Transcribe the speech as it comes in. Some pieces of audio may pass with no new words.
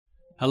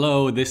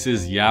Hello, this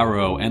is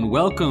Yarrow, and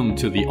welcome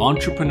to the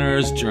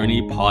Entrepreneur's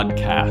Journey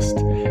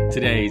podcast.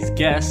 Today's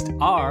guests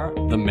are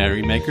the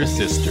Merrymaker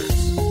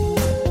sisters.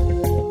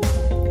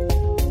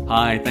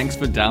 Hi, thanks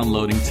for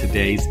downloading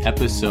today's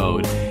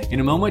episode. In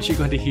a moment, you're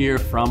going to hear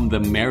from the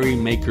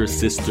Merrymaker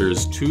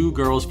sisters, two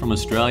girls from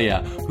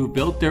Australia who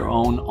built their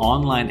own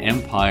online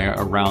empire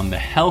around the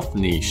health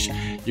niche.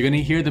 You're going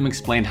to hear them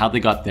explain how they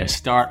got their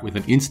start with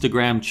an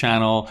Instagram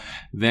channel,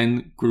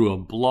 then grew a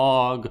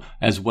blog,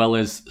 as well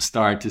as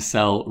started to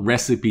sell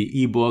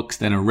recipe ebooks,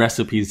 then a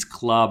recipes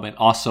club, and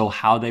also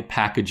how they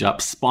package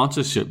up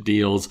sponsorship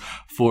deals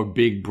for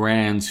big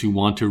brands who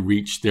want to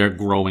reach their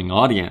growing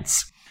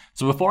audience.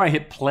 So before I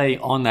hit play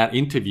on that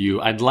interview,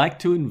 I'd like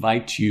to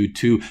invite you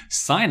to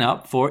sign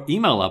up for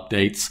email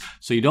updates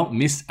so you don't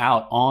miss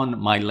out on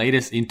my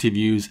latest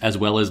interviews as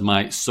well as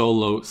my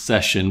solo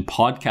session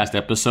podcast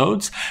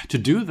episodes. To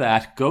do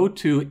that, go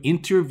to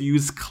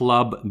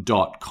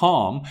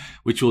interviewsclub.com,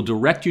 which will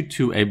direct you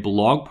to a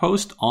blog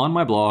post on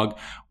my blog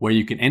where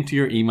you can enter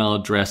your email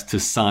address to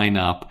sign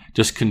up.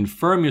 Just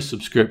confirm your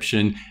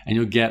subscription and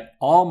you'll get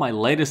all my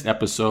latest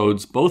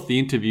episodes, both the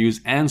interviews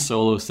and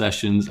solo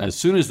sessions, as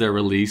soon as they're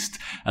released,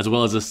 as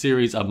well as a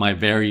series of my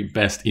very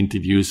best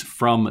interviews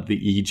from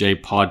the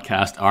EJ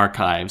podcast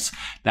archives.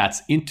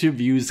 That's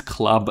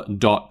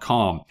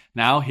interviewsclub.com.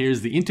 Now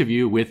here's the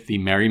interview with the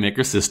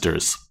Merrymaker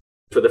sisters.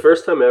 For the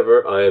first time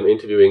ever, I am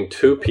interviewing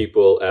two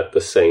people at the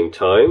same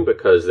time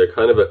because they're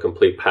kind of a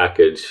complete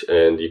package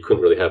and you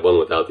couldn't really have one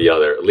without the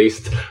other. At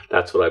least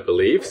that's what I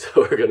believe. So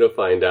we're going to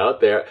find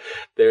out. They're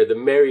the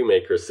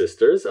Merrymaker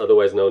sisters,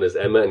 otherwise known as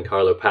Emma and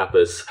Carla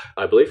Pappas,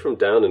 I believe from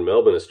down in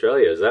Melbourne,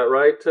 Australia. Is that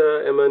right,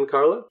 Emma and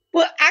Carla?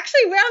 Well,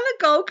 actually, we're on the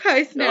Gold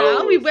Coast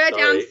now. We were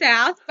down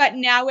south, but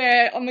now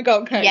we're on the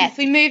Gold Coast. Yes,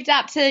 we moved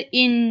up to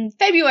in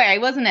February,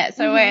 wasn't it?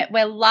 So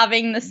we're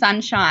loving the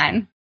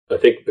sunshine. I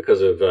think because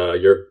of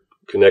your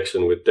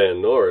connection with Dan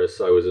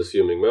Norris, I was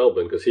assuming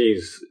Melbourne because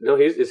is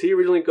he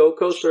originally Gold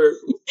Coast or?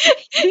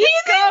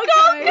 He's Gold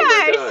Coast. Oh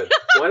my God!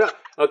 Why not?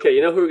 Okay,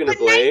 you know who we're going to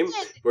blame?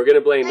 We're going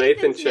to blame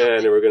Nathan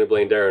Chan and we're going to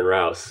blame Darren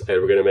Rouse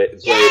and we're going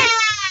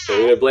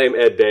to blame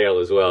Ed Dale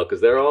as well because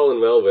they're all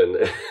in Melbourne.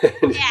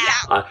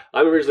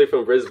 I'm originally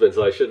from Brisbane,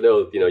 so I should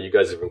know. You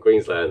guys are from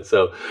Queensland,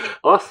 so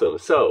awesome.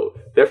 So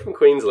they're from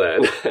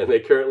Queensland and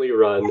they currently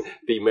run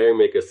the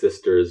Merrymaker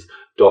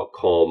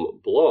Sisters.com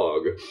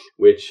blog,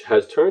 which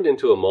has turned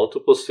into a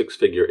multiple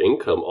six-figure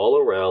income all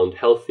around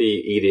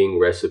healthy eating,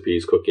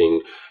 recipes,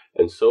 cooking,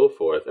 and so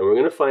forth. And we're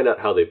going to find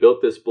out how they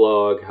built this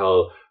blog,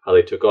 how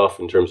they took off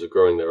in terms of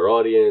growing their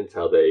audience,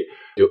 how they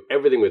do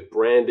everything with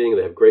branding.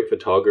 They have great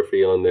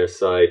photography on their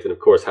site, and of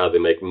course, how they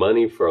make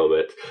money from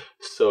it.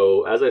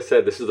 So, as I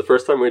said, this is the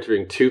first time we're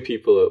interviewing two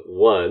people at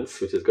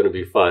once, which is going to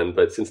be fun.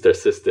 But since they're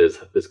sisters,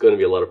 there's going to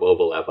be a lot of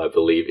overlap, I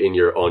believe, in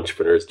your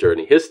entrepreneur's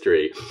journey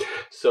history.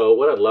 So,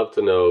 what I'd love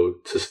to know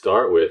to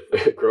start with,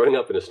 growing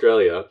up in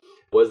Australia,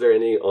 was there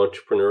any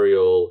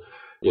entrepreneurial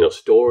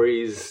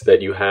stories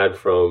that you had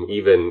from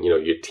even,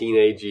 your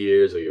teenage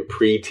years or your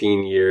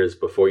pre-teen years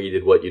before you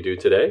did what you do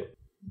today?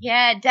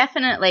 Yeah,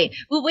 definitely.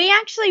 Well, we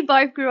actually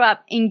both grew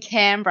up in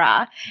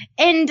Canberra,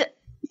 and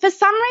for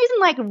some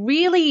reason,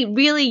 really,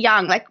 really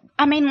young,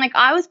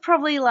 I was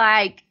probably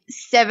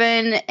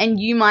 7 and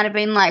you might have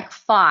been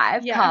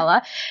 5, yeah.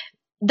 Carla.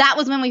 That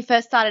was when we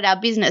first started our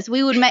business.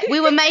 We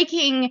were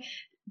making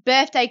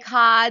birthday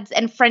cards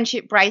and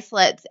friendship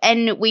bracelets,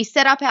 and we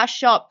set up our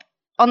shop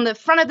on the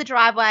front of the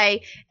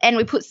driveway and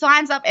we put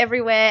signs up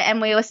everywhere and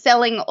we were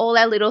selling all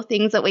our little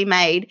things that we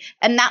made.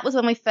 And that was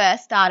when we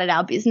first started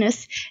our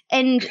business.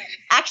 And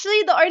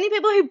actually the only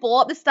people who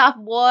bought the stuff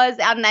was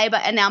our neighbor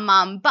and our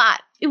mum,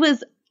 but it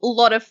was a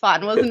lot of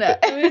fun, wasn't it?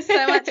 It was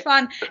so much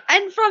fun.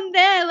 And from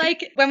there,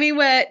 when we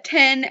were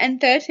 10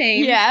 and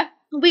 13, yeah,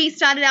 we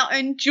started our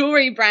own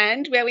jewelry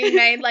brand where we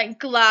made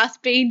glass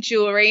bead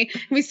jewelry.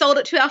 We sold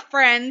it to our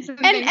friends and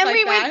things like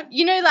we that.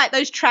 went,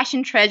 those trash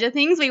and treasure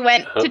things. We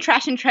went to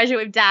trash and treasure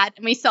with Dad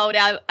and we sold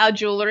our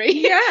jewelry.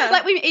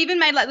 Yeah. We even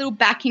made little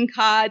backing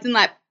cards and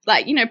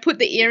put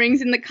the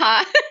earrings in the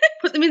car.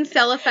 Put them in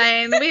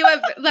cellophane. We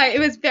were it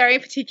was very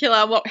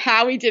particular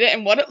how we did it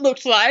and what it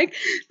looked like.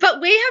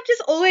 But we have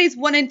just always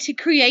wanted to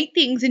create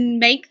things and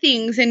make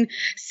things and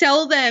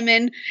sell them,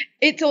 and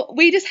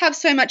we just have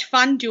so much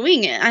fun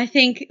doing it. I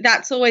think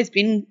that's always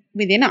been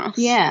within us.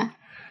 Yeah.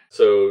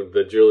 So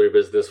the jewelry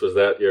business, was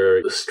that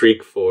your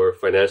streak for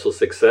financial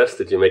success?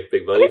 Did you make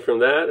big money from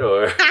that,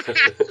 or? I'm going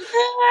to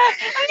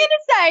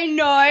say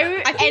no.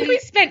 I think we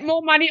spent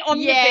more money on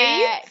the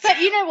beads.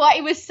 But you know what?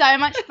 It was so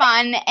much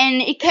fun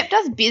and it kept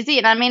us busy.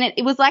 And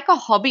it was like a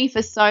hobby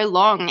for so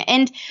long.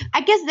 And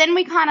I guess then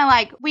we kind of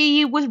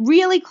we were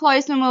really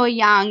close when we were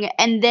young.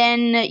 And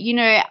then,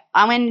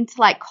 I went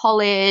into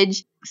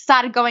college,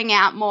 started going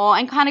out more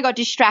and kind of got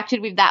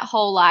distracted with that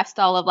whole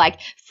lifestyle of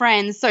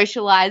friends,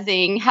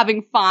 socializing,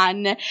 having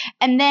fun.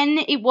 And then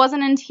it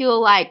wasn't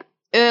until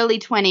early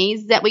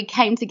 20s that we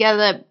came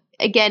together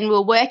again, we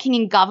were working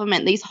in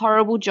government, these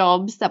horrible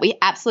jobs that we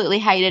absolutely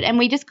hated. And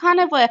we just kind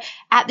of were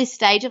at this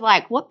stage of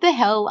like, what the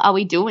hell are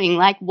we doing?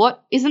 Like,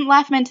 what, isn't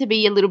life meant to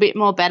be a little bit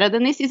more better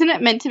than this? Isn't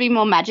it meant to be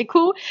more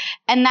magical?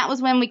 And that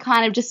was when we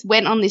kind of just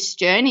went on this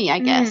journey, I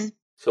guess.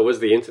 So was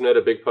the internet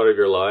a big part of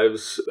your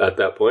lives at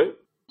that point?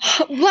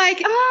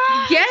 Like,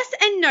 yes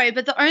and no,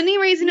 but the only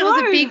reason it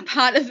was a big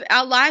part of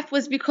our life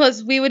was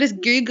because we were just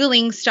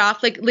Googling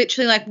stuff, like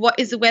literally like what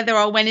is the weather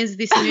or when is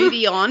this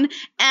movie on,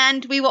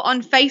 and we were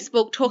on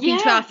Facebook talking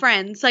to our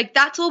friends. Like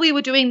that's all we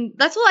were doing.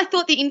 That's all I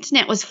thought the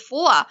internet was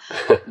for.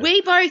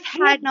 We both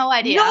had no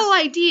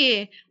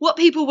idea what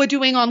people were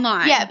doing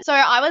online. Yeah, so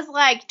I was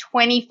like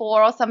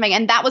 24 or something,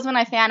 and that was when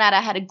I found out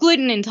I had a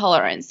gluten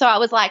intolerance. So I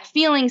was like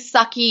feeling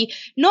sucky,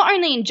 not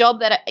only in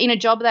a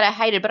job that I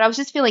hated, but I was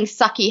just feeling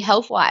sucky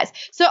health-wise.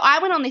 So I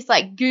went on this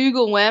like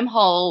Google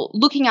wormhole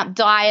looking up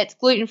diets,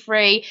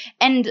 gluten-free,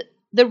 and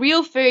the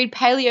real food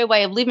paleo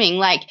way of living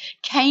like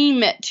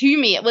came to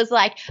me. It was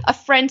like a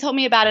friend told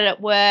me about it at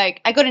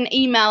work. I got an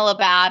email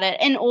about it,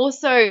 and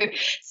also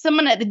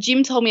someone at the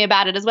gym told me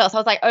about it as well. So I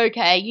was like,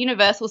 okay,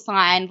 universal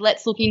sign,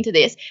 let's look into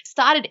this.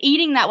 Started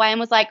eating that way and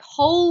was like,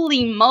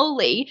 holy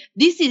moly,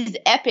 this is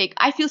epic.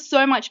 I feel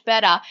so much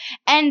better.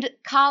 And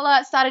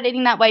Carla started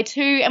eating that way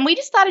too, and we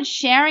just started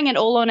sharing it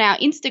all on our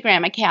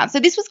Instagram account.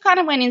 So this was kind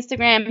of when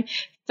Instagram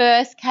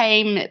first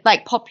came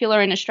like popular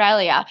in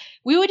Australia.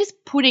 We were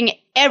just putting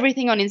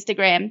everything on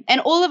Instagram, and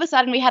all of a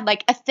sudden we had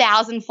like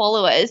 1,000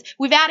 followers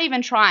without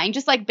even trying,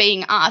 just like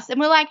being us. And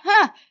we're like,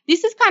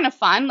 this is kind of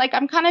fun. Like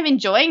I'm kind of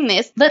enjoying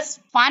this. Let's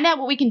find out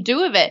what we can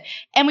do with it.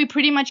 And we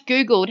pretty much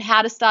Googled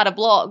how to start a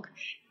blog.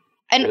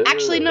 And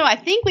actually, no, I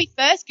think we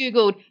first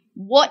Googled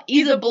what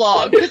is a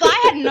blog, because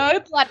I had no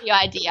bloody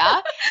idea. And I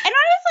was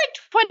like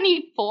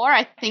 24,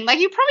 I think. Like,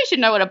 you probably should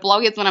know what a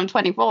blog is when I'm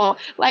 24.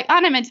 Like,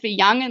 I'm not meant to be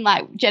young and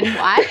like Gen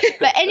Y.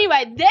 But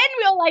anyway, then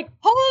we were like,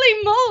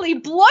 holy moly,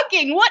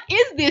 blogging, what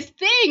is this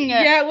thing?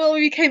 Yeah, well,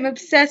 we became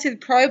obsessed with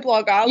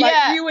ProBlogger.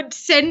 Like, you would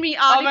send me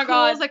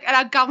articles like at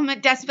our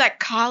government desk, like,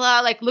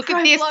 Carla, like, look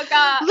at this.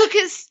 Look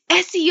at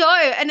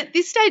SEO. And at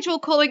this stage, we were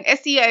calling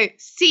SEO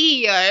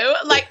CEO.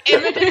 Like,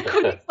 Emma just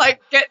couldn't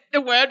like get the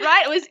word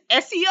right. It was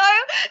SEO.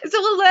 So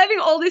we're learning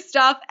all this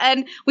stuff,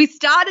 and we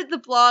started the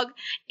blog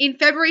in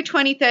February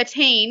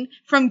 2013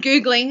 from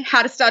Googling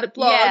how to start a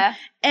blog,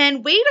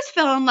 and we just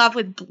fell in love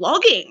with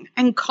blogging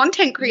and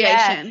content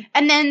creation. Yeah.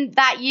 And then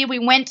that year we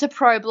went to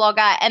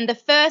ProBlogger, and the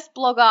first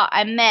blogger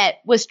I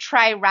met was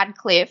Trey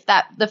Radcliffe,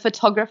 the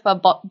photographer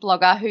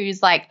blogger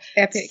who's like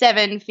epic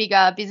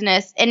 7-figure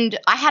business, and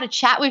I had a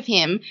chat with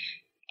him.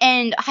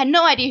 And I had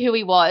no idea who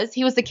he was.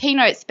 He was the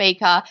keynote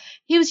speaker.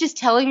 He was just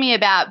telling me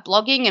about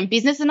blogging and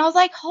business. And I was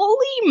like,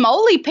 holy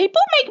moly,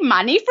 people make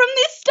money from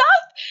this stuff.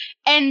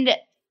 And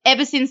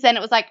ever since then,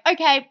 it was like,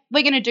 okay,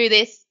 we're going to do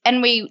this.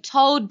 And we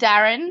told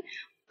Darren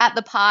at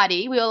the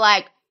party, we were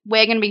like,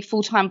 we're going to be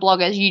full-time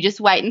bloggers. You just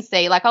wait and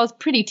see. Like, I was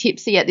pretty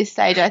tipsy at this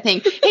stage, I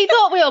think. He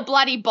thought we were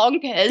bloody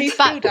bonkers. He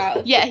still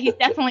does. Yeah, he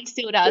definitely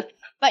still does.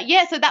 But,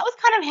 yeah, so that was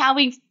kind of how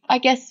we, I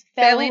guess,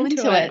 fell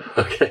into it.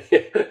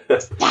 Okay.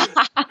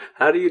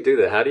 How do you do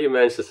that? How do you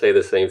manage to say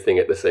the same thing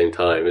at the same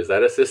time? Is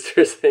that a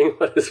sister thing?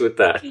 What is with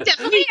that?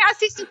 Definitely our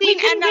sister thing. We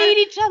can read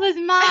each other's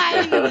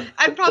minds.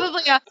 And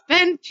probably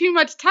spend too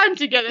much time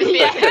together.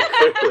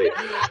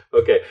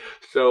 Okay,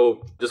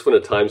 so just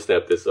want to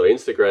timestamp this. So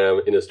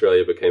Instagram in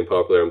Australia became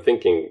popular, I'm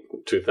thinking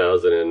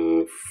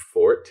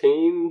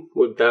 2014.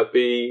 Would that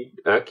be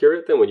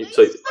accurate then? When you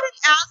started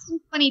ours in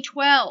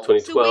 2012.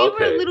 2012, so we were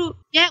okay. we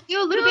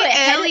were a little bit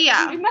earlier.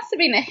 We must have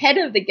been ahead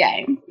of the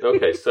game.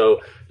 Okay, so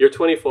you're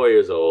 24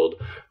 years old.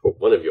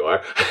 One of you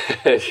are,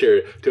 and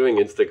you're doing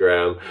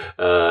Instagram.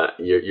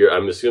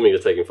 I'm assuming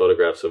you're taking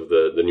photographs of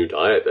the new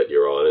diet that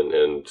you're on,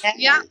 and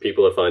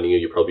people are finding you.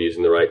 You're probably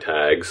using the right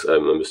tags,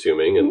 I'm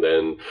assuming, and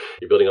then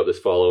you're building up this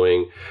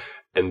following.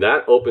 And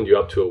that opened you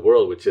up to a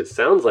world which it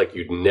sounds like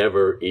you'd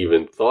never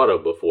even thought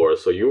of before.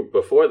 So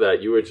before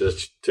that, you were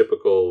just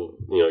typical,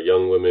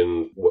 young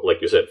women,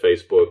 like you said,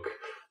 Facebook,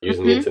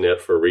 using the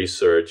internet for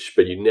research,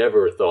 but you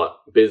never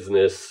thought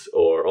business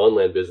or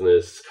online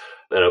business.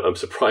 And I'm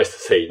surprised to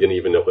say you didn't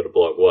even know what a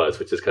blog was,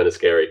 which is kind of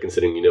scary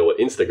considering you know what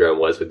Instagram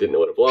was, but didn't know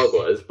what a blog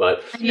was.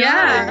 But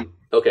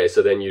okay,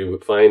 so then you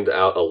find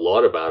out a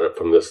lot about it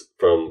from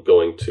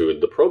going to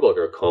the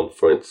ProBlogger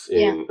conference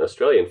in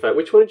Australia. In fact,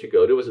 which one did you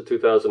go to? Was it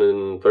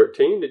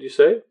 2013, did you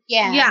say?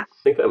 Yeah. I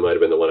think that might have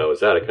been the one I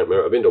was at. I can't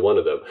remember. I've been to one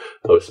of them.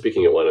 I was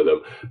speaking at one of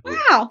them.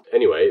 Wow.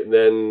 Anyway,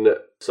 then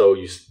so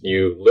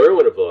you learn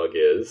what a blog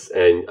is,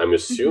 and I'm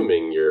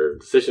assuming your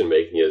decision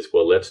making is,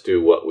 well, let's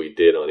do what we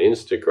did on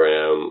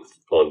Instagram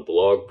on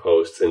blog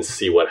posts and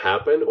see what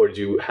happened, or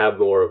do you have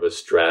more of a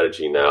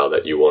strategy now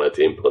that you wanted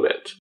to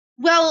implement?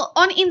 Well,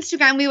 on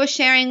Instagram, we were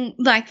sharing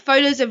like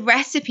photos of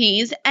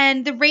recipes,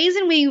 and the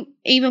reason we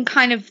even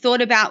kind of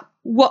thought about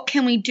what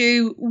can we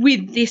do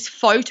with this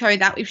photo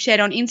that we've shared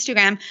on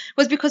Instagram,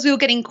 was because we were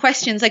getting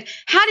questions like,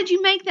 how did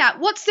you make that?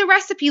 What's the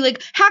recipe?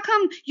 Like, how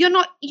come you're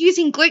not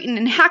using gluten,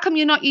 and how come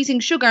you're not using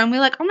sugar? And we're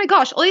like, oh my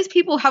gosh, all these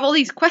people have all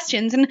these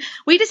questions, and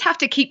we just have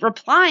to keep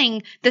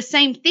replying the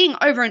same thing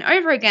over and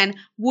over again.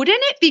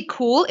 Wouldn't it be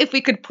cool if we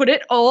could put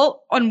it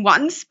all on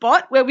one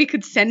spot where we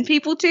could send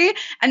people to?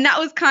 And that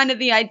was kind of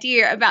the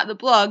idea about the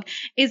blog,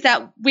 is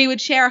that we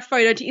would share a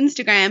photo to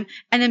Instagram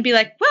and then be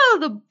like,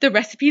 well, the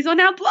recipe's on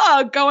our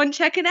blog, go and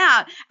check it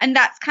out. And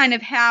that's kind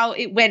of how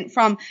it went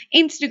from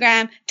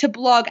Instagram to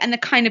blog. And the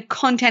kind of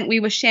content we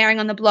were sharing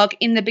on the blog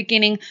in the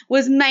beginning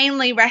was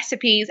mainly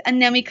recipes,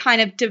 and then we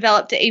kind of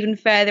developed it even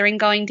further in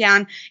going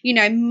down, you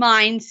know,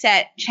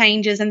 mindset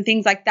changes and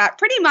things like that.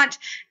 Pretty much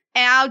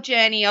our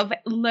journey of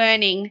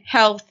learning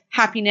health,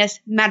 happiness,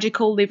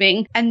 magical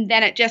living, and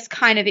then it just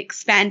kind of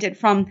expanded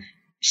from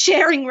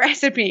sharing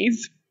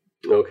recipes.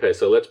 Okay,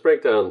 so let's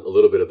break down a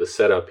little bit of the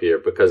setup here,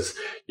 because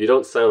you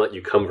don't sound like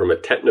you come from a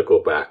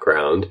technical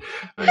background.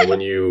 And when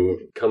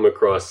you come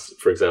across,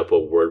 for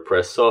example,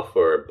 WordPress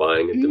software,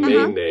 buying a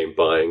domain name,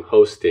 buying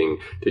hosting,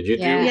 did you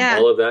do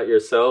all of that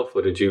yourself,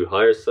 or did you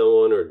hire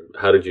someone, or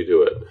how did you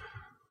do it?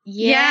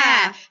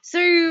 Yeah. So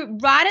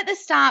right at the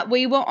start,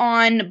 we were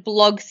on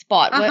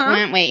Blogspot,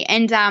 weren't we?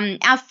 And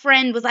our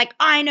friend was like,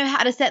 I know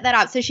how to set that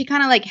up. So she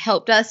kind of like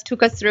helped us,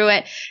 took us through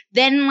it.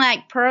 Then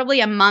like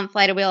probably a month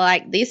later, we were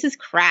like, this is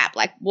crap.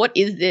 Like, what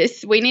is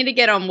this? We need to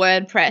get on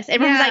WordPress.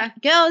 Everyone's like,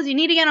 girls, you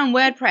need to get on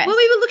WordPress. Well,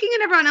 we were looking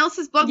at everyone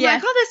else's blog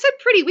like, oh, they're so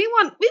pretty. We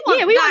want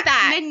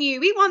that menu.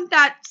 We want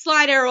that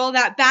slider or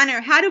that banner.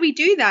 How do we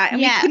do that?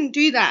 And we couldn't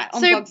do that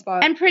on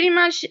Blogspot. And pretty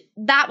much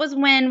that was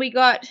when we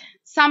got –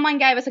 someone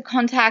gave us a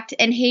contact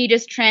and he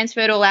just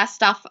transferred all our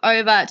stuff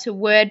over to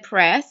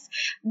WordPress.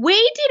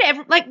 We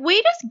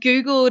just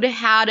Googled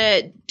how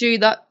to do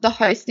the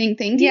hosting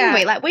thing, didn't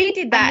we? Like we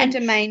did that. And the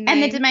domain name.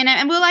 And the domain name.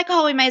 And we were like,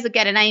 oh, we may as well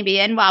get an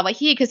ABN while we're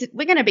here because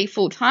we're going to be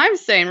full-time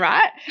soon,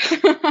 right?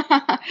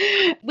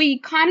 We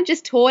kind of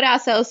just taught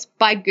ourselves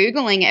by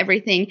Googling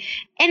everything.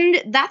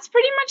 And that's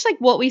pretty much like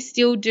what we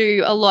still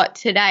do a lot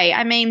today.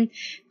 I mean,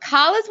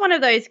 Carla's one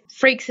of those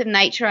freaks of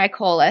nature, I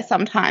call her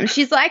sometimes.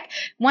 She's like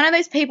one of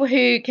those people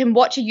who can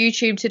watch a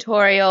YouTube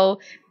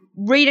tutorial,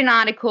 read an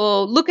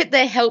article, look at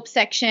the help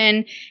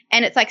section,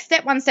 and it's like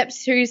step 1, step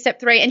 2, step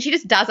 3, and she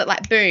just does it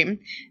like boom.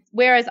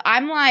 Whereas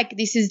I'm like,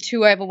 this is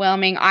too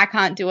overwhelming. I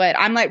can't do it.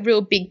 I'm like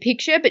real big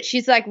picture, but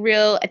she's like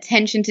real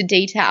attention to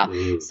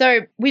detail. So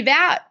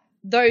without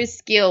those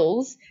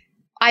skills,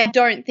 I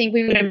don't think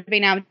we would have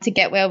been able to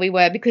get where we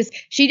were because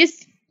she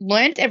just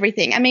learned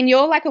everything. I mean,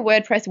 you're like a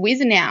WordPress whiz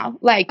now.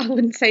 Like, I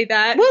wouldn't say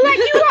that. Well, like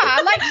you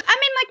are. Like, I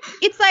mean, like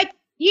it's like,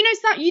 you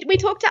know, we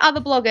talk to other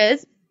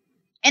bloggers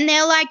and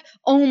they're like,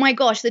 oh my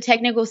gosh, the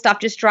technical stuff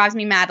just drives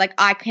me mad. Like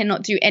I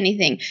cannot do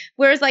anything.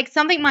 Whereas like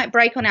something might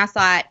break on our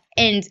site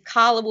and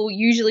Carla will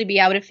usually be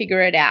able to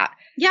figure it out.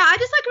 Yeah, I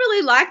just like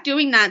really like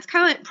doing that. It's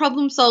kind of like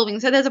problem solving.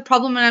 So there's a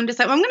problem and I'm just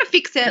like, well, I'm going to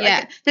fix it. Yeah.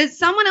 Like, there's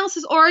someone else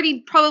has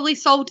already probably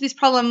solved this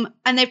problem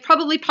and they've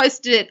probably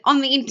posted it on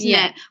the internet.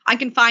 Yeah. I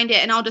can find it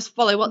and I'll just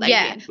follow what they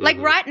did. Like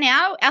right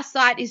now, our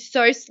site is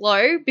so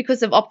slow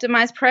because of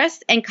Optimized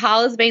Press, and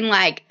Carla's been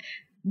like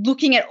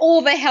looking at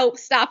all the help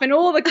stuff and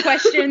all the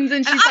questions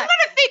and she's I'm going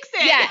to fix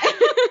it.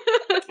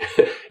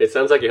 Yeah. It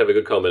sounds like you have a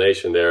good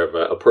combination there of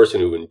a person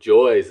who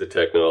enjoys the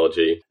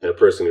technology and a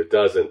person who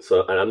doesn't.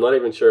 So, and I'm not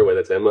even sure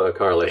whether it's Emma or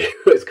Carly.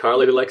 Is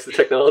Carly who likes the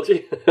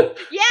technology?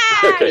 Yeah.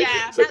 Okay.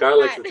 Yeah, so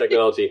Carla likes the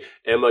technology.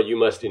 Emma, you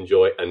must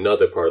enjoy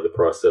another part of the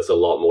process a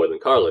lot more than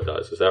Carla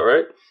does. Is that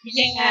right?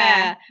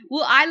 Yeah.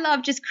 Well, I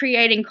love just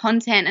creating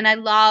content and I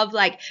love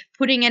like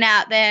putting it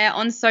out there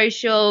on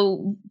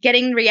social,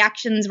 getting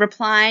reactions,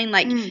 replying,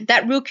 like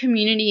that real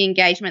community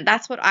engagement.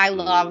 That's what I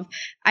love.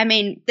 I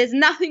mean, there's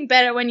nothing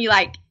better when you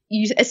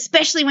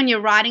especially when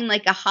you're writing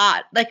like a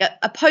heart, like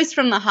a post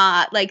from the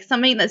heart, like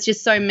something that's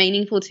just so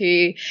meaningful to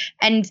you,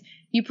 and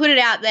you put it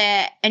out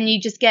there and you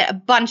just get a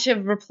bunch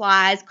of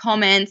replies,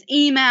 comments,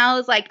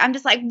 emails. Like, I'm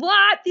just like,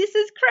 what? This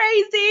is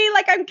crazy.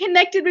 Like, I'm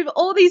connected with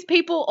all these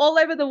people all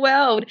over the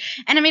world.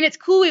 And I mean, it's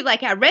cool with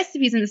like our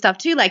recipes and stuff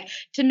too, like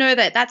to know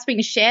that that's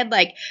being shared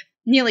like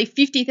nearly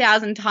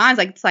 50,000 times.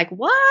 Like, it's like,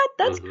 what?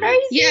 That's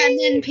crazy. Yeah,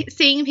 and then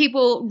seeing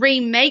people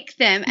remake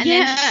them and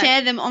then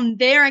share them on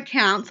their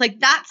accounts, like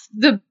that's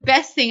the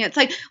best thing. It's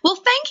like, well,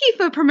 thank you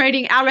for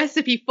promoting our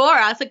recipe for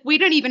us. Like, we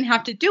don't even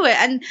have to do it.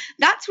 And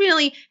that's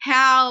really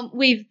how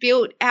we've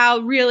built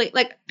our really,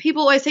 like,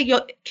 people always say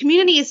your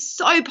community is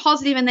so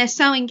positive and they're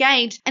so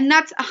engaged. And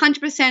that's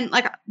 100%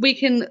 like we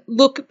can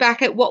look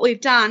back at what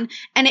we've done.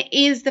 And it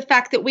is the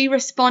fact that we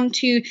respond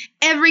to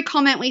every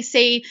comment we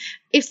see.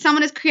 If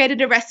someone has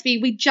created a recipe,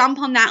 we jump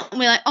on that and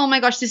we're like, oh my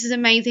gosh, this is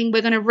amazing.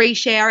 We're going to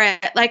reshare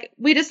it. Like,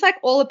 we're just like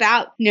all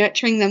about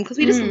nurturing them because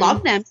we just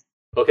love them.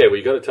 Okay, well,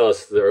 you got to tell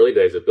us the early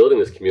days of building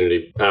this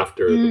community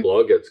after the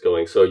blog gets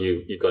going. So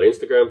you've got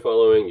Instagram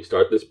following, you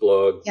start this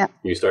blog,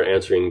 you start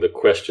answering the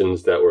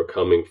questions that were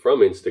coming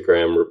from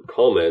Instagram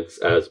comments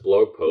as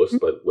blog posts,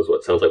 but was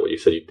what sounds like what you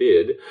said you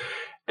did.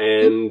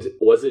 And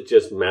was it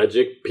just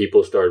magic?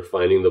 People started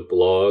finding the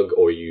blog,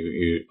 or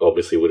you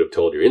obviously would have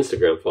told your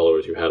Instagram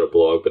followers you had a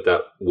blog, but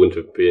that wouldn't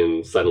have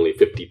been suddenly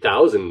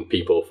 50,000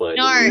 people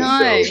finding you.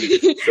 No.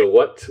 So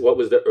what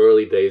was the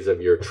early days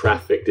of your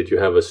traffic? Did you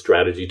have a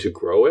strategy to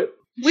grow it?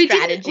 We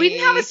didn't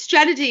have a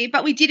strategy,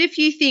 but we did a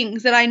few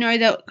things that I know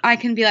that I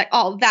can be like,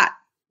 oh, that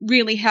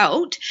really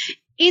helped.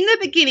 In the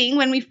beginning,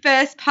 when we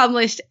first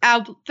published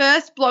our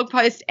first blog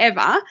post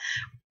ever,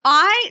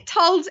 I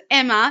told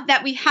Emma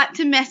that we had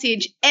to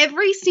message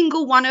every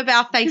single one of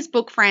our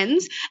Facebook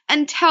friends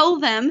and tell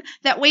them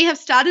that we have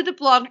started a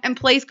blog and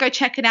please go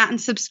check it out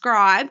and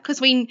subscribe, because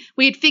we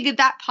had figured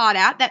that part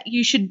out, that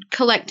you should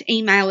collect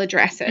email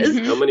addresses.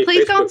 How many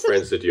Facebook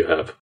friends did you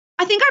have?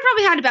 I think I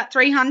probably had about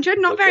 300,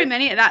 not very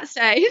many at that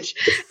stage.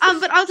 But I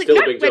was like, no,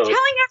 we're telling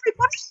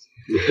everybody.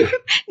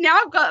 Now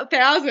I've got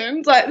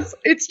thousands. Like,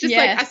 it's just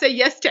like I say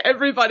yes to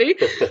everybody.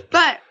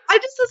 But I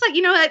just was like,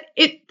 you know what?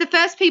 The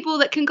first people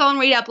that can go and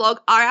read our blog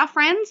are our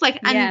friends,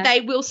 and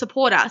they will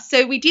support us.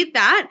 So we did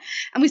that,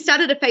 and we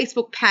started a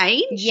Facebook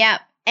page. Yeah,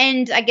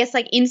 and I guess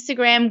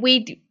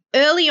Instagram,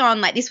 early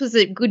on, this was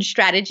a good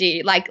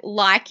strategy,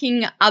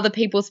 liking other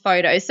people's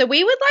photos. So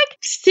we would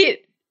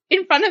sit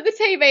in front of the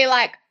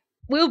TV,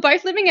 we were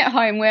both living at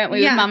home, weren't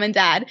we, with mum and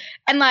dad?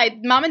 And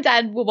mum and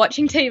dad were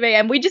watching TV,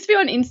 and we'd just be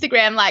on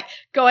Instagram,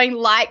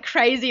 going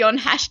crazy on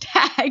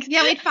hashtags.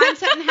 Yeah, we'd find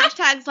certain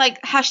hashtags,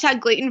 like hashtag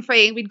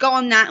gluten-free. We'd go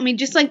on that, and we'd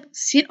just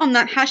sit on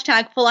that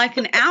hashtag for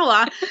an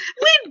hour.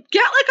 We'd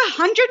get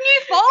 100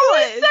 new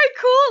followers. It was so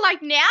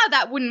cool. Now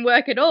that wouldn't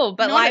work at all,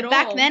 but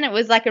back then it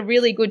was a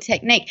really good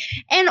technique.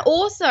 And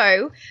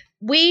also,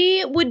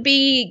 we would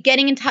be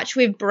getting in touch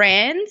with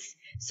brands.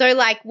 So,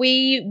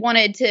 we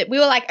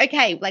were like,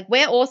 okay,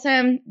 we're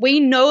awesome. We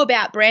know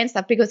about brand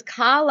stuff because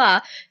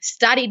Carla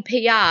studied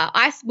PR.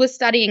 I was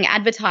studying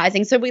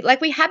advertising. So,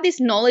 we had this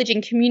knowledge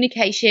in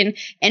communication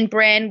and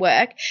brand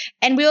work.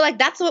 And we were like,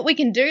 that's what we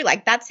can do.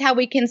 That's how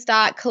we can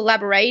start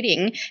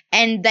collaborating,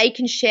 and they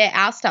can share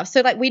our stuff.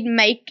 So, we'd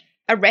make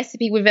a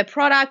recipe with a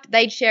product,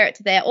 they'd share it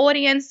to their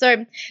audience.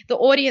 So, the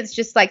audience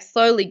just,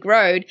 slowly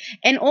growed.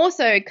 And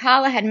also,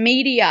 Carla had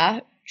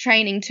media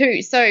training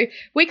too. So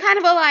we kind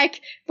of were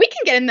like, we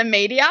can get in the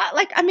media.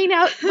 We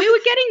were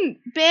getting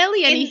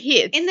barely any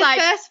hits. In the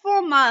first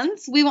 4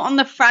 months, we were on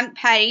the front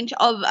page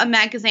of a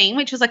magazine,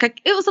 which was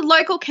it was a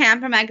local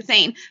camper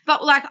magazine.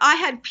 But I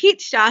had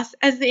pitched us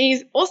as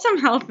these awesome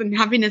health and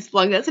happiness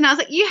bloggers. And I was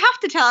like, you have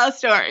to tell our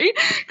story,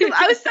 because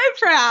I was so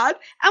proud.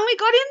 And we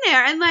got in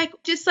there,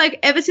 and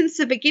ever since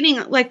the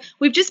beginning,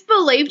 we've just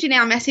believed in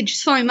our message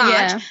so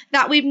much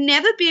that we've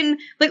never been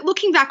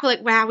looking back,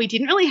 we're wow, we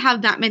didn't really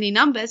have that many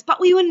numbers, but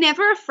we were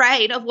never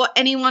afraid of what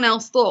anyone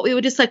else thought. We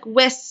were just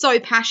we're so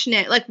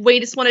passionate. We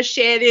just want to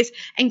share this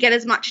and get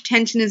as much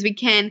attention as we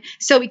can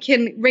so we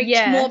can reach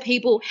more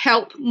people,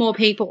 help more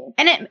people.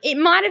 And it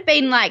might have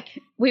been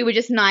we were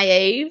just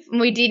naive and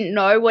we didn't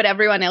know what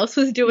everyone else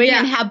was doing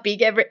and how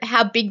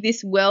big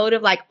this world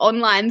of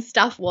online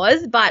stuff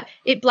was, but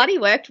it bloody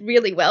worked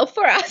really well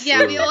for us.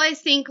 Yeah, we always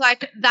think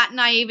that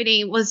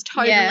naivety was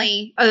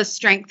totally a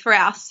strength for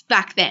us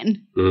back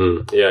then.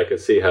 Yeah, I could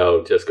see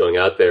how just going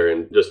out there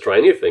and just try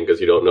anything, because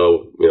you don't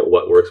know,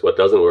 what works, what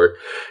doesn't work.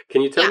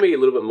 Can you tell me a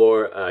little bit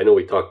more? I know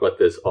we talked about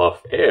this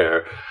off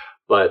air,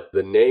 but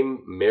the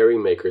name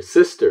Merrymaker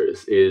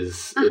Sisters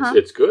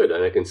it's good,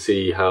 and I can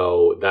see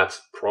how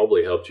that's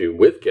probably helped you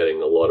with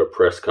getting a lot of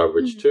press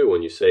coverage too.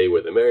 When you say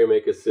we're the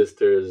Merrymaker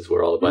Sisters,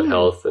 we're all about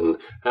health and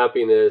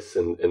happiness,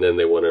 and then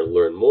they want to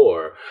learn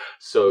more.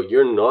 So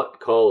you're not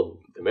called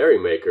the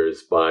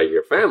Merrymakers by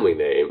your family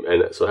name,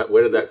 and so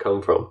where did that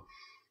come from?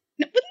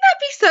 Wouldn't that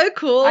be so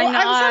cool? I know.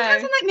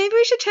 Sometimes I'm like, maybe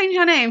we should change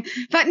our name.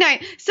 But no.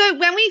 So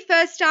when we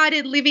first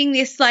started living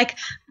this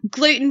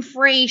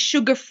gluten-free,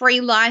 sugar-free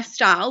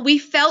lifestyle, we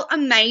felt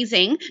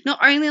amazing, not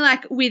only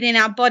within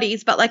our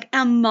bodies, but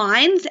our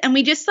minds. And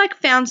we just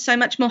found so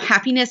much more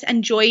happiness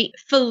and joy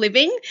for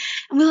living.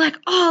 And we're like,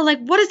 oh,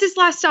 what has this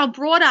lifestyle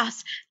brought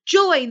us?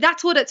 Joy,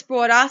 that's what it's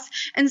brought us.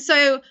 And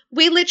so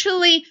we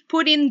literally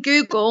put in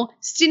Google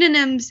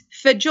synonyms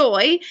for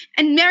joy,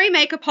 and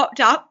Merrymaker popped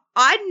up.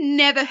 I'd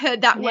never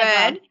heard that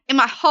word in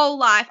my whole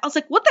life. I was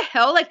like, what the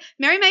hell?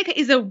 Merrymaker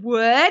is a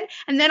word.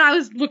 And then I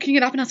was looking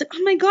it up and I was like,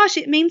 oh my gosh,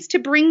 it means to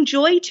bring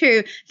joy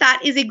to.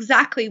 That is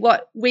exactly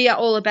what we are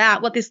all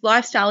about, what this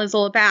lifestyle is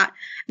all about.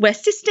 We're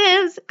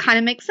sisters, kind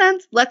of makes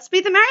sense. Let's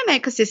be the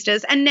Merrymaker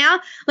Sisters. And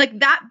now,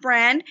 that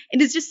brand, it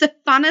is just the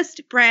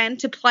funnest brand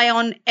to play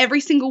on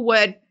every single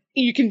word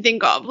you can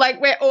think of.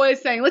 We're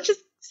always saying, let's just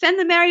send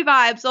the Merry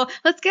vibes, or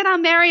let's get our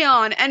Merry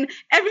on, and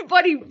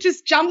everybody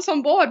just jumps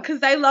on board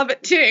because they love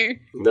it too.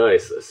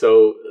 Nice.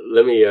 So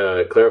let me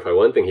clarify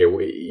one thing here.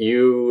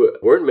 You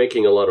weren't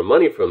making a lot of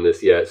money from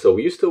this yet, so were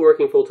you still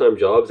working full-time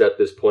jobs at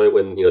this point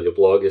when the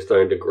blog is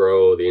starting to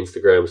grow, the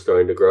Instagram is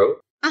starting to grow?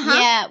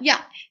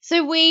 Yeah.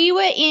 So we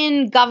were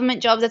in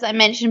government jobs, as I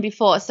mentioned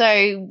before,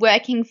 so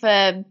working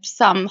for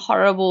some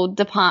horrible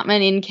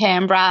department in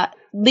Canberra.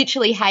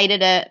 Literally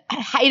hated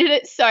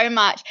it so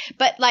much,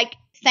 but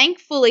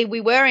thankfully,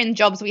 we were in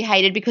jobs we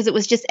hated because it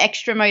was just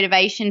extra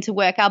motivation to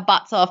work our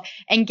butts off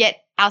and get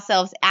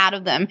ourselves out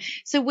of them.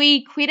 So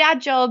we quit our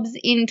jobs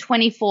in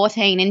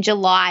 2014 in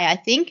July, I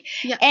think.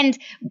 Yeah. And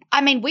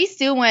I mean, we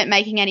still weren't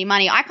making any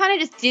money. I kind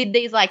of just did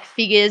these like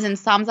figures and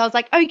sums. I was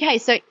like, okay,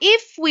 so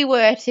if we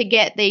were to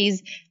get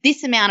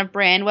this amount of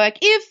brand work,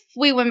 if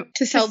we were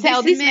to sell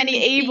this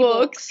many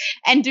ebooks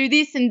and do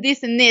this and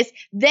this and this,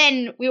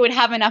 then we would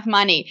have enough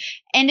money.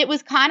 And it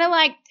was kind of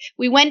like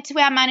we went to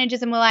our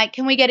managers and we're like,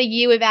 can we get a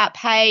year without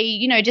pay,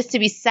 you know, just to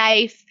be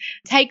safe,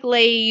 take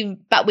leave,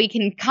 but we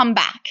can come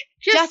back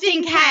just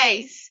in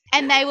case.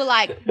 And they were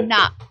like,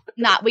 nah,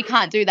 we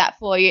can't do that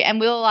for you. And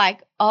we were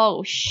like,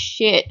 oh,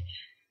 shit.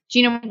 Do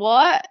you know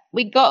what?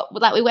 We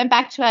went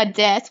back to our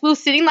desk. We were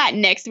sitting like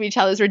next to each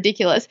other. It was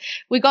ridiculous.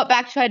 We got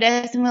back to our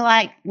desk and we're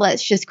like,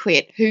 let's just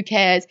quit. Who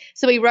cares?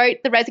 So we wrote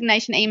the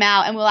resignation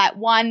email and we're like,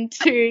 1,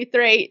 2,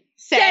 3,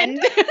 send.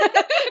 And we're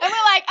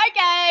like,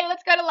 okay,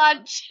 let's go to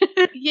lunch.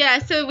 Yeah,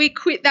 so we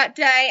quit that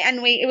day and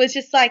it was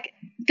just like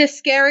the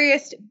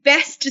scariest,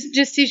 best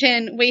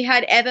decision we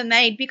had ever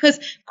made, because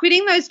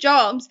quitting those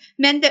jobs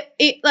meant that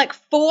it like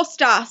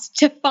forced us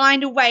to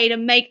find a way to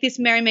make this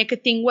Merrymaker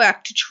thing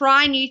work, to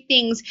try new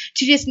things,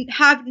 to just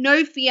have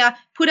no fear,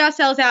 put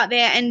ourselves out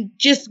there and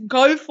just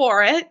go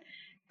for it.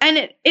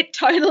 And it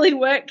totally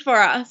worked for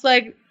us.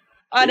 Like,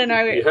 I don't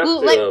know.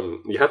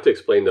 You have to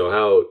explain, though,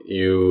 how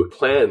you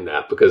plan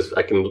that, because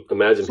I can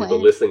imagine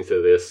people listening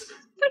to this.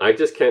 I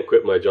just can't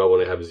quit my job when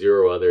I have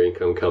zero other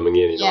income coming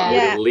in. I would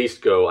at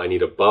least go, I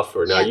need a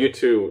buffer. Now, you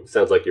two,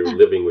 sounds like you're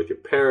living with your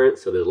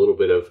parents, so there's a little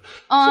bit of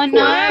support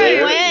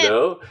there.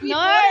 No?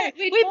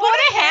 We bought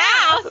a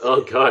house.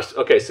 Oh, gosh.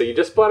 Okay, so you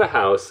just bought a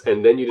house,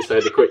 and then you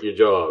decided to quit your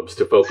jobs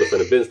to focus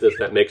on a business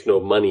that makes no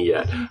money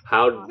yet.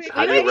 How do you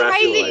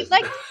rationalize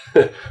that?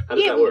 How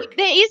does that work?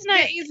 There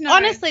is no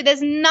honestly,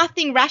 there's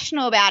nothing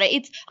rational about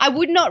it. I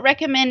would not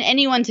recommend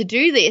anyone to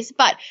do this,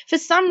 but for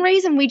some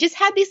reason we just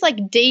had this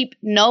like deep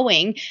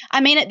knowing. I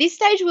mean, at this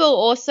stage we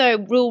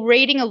were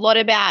reading a lot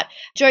about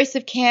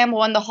Joseph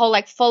Campbell and the whole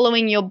like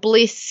following your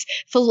bliss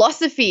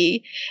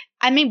philosophy.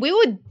 I mean, we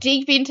were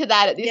deep into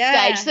that at this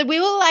stage. So we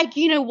were like,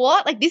 you know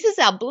what? Like, this is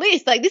our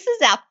bliss. Like, this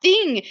is our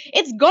thing.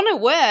 It's going to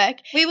work.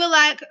 We were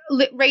like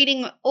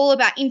reading all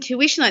about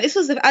intuition. Like, this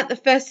was at the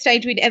first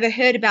stage we'd ever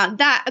heard about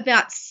that,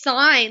 about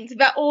signs,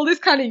 about all this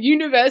kind of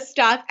universe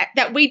stuff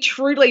that we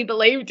truly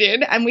believed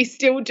in, and we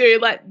still do.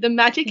 Like, the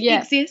magic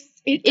exists.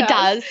 It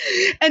does.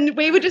 And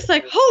we were just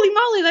like, holy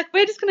moly, like,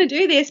 we're just going to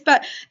do this.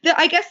 But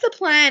I guess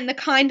the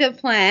kind of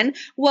plan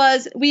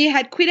was we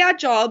had quit our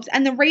jobs,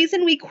 and the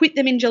reason we quit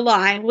them in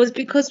July was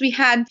because we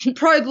had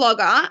Pro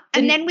Blogger,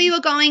 and then we were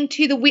going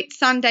to the Whit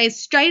Sundays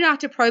straight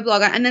after Pro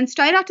Blogger, and then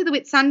straight after the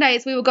Whit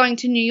Sundays we were going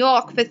to New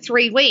York for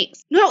 3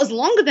 weeks. No, it was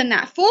longer than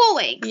that, 4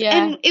 weeks. Yeah.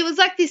 And it was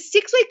like this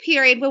 6-week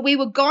period where we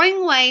were going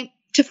away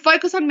to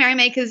focus on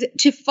Merrymakers,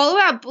 to follow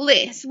our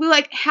bliss. We're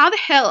like, how the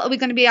hell are we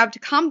going to be able to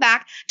come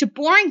back to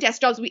boring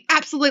desk jobs we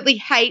absolutely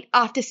hate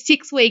after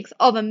 6 weeks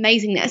of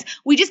amazingness?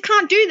 We just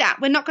can't do that.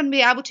 We're not going to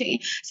be able to.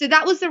 So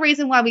that was the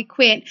reason why we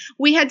quit.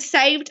 We had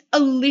saved a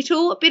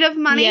little bit of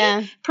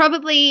money,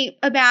 probably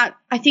about,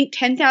 I think,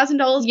 $10,000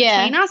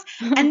 between us.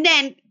 And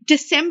then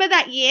December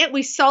that year,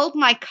 we sold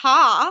my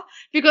car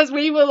because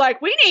we were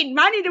like, we need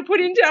money to put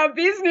into our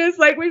business.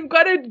 Like, we've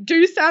got to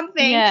do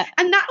something. Yeah.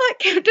 And that like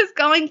kept us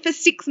going for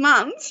 6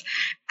 months.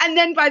 And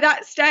then by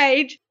that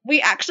stage, we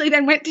actually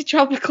then went to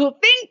Tropical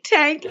Think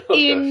Tank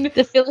in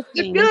the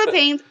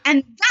Philippines.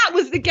 And that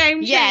was the game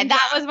changer. Yeah,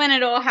 that was when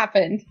it all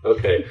happened.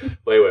 Okay.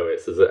 Wait.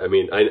 So, I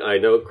mean, I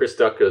know Chris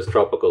Ducker's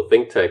Tropical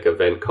Think Tank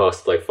event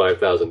cost like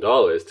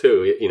 $5,000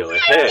 too,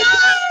 ahead.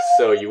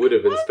 So you would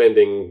have been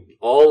spending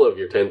all of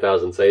your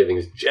 10,000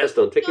 savings just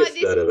on tickets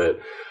to that event.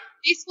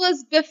 This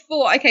was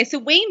before. Okay, so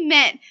we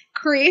met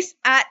Chris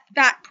at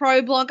that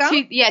Pro Blogger.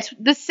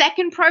 The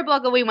second Pro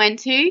Blogger we went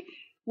to,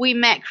 we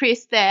met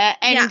Chris there,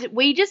 and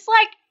we just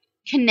like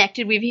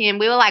connected with him.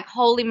 We were like,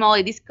 holy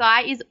moly, this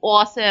guy is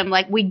awesome.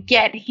 Like, we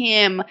get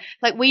him.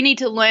 Like, we need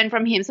to learn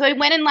from him. So we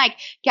went and like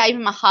gave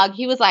him a hug.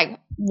 He was like,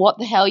 what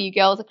the hell, you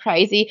girls are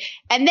crazy.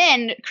 And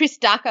then Chris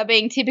Ducker,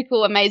 being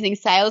typical amazing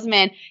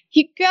salesman,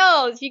 you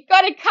girls, you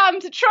got to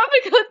come to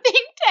Tropical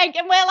Think Tank.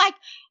 And we're like,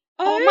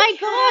 oh my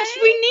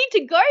gosh, we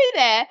need to go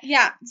there.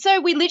 Yeah. So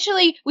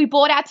we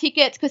bought our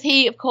tickets because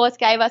he, of course,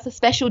 gave us a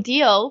special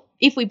deal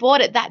if we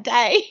bought it that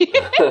day.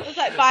 It was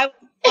like buy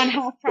one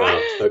half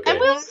price. Wow, okay. And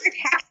we were like,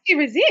 how can you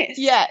resist?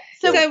 Yeah.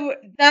 So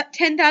that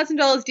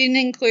 $10,000 didn't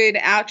include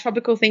our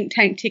Tropical Think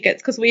Tank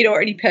tickets because we'd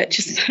already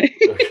purchased those.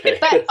 Okay.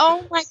 But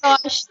oh my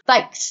gosh,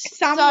 like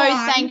so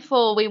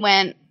thankful we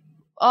went.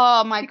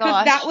 Oh, my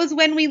gosh. That was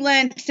when we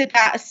learned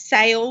about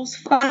sales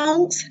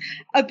funnels,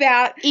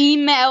 about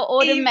email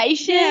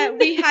automation. Yeah,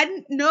 we had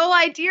no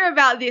idea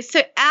about this.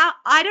 So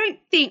I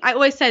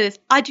always say this,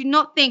 I do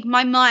not think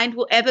my mind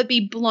will ever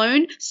be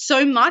blown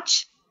so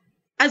much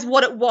as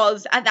what it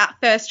was at that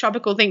first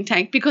Tropical Think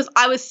Tank, because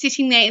I was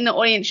sitting there in the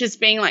audience just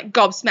being like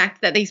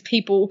gobsmacked that these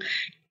people,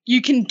 you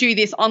can do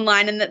this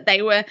online, and that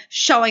they were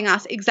showing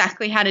us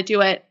exactly how to do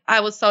it.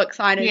 I was so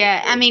excited.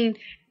 Yeah, I mean,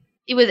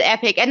 it was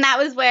epic. And that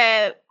was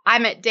where I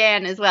met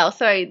Dan as well,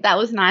 so that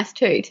was nice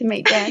too, to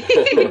meet Dan.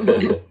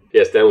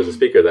 Yes, Dan was a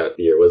speaker that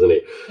year, wasn't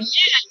he?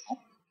 Yeah.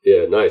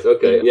 Yeah, nice.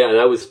 Okay. Yeah, and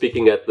I was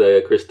speaking at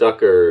the Chris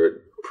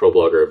Ducker Pro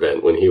Blogger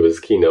event when he was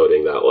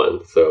keynoting that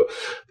one. So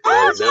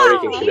now we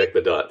can connect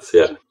the dots.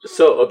 Yeah.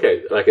 So,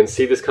 okay, I can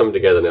see this coming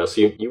together now.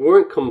 So you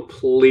weren't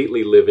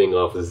completely living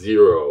off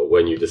zero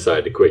when you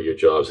decided to quit your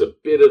jobs. A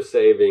bit of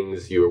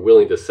savings. You were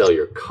willing to sell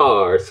your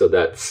car, so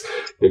that's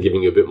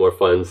giving you a bit more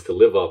funds to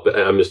live off. But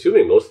I'm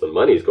assuming most of the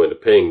money is going to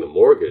paying the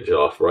mortgage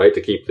off, right,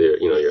 to keep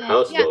your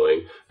house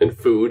going, and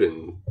food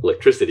and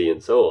electricity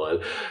and so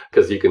on.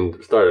 Because you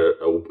can start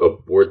a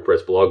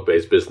WordPress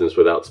blog-based business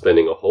without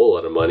spending a whole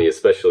lot of money,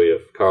 especially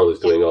if Carl is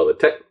doing all the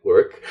tech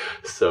work.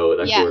 So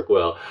that can work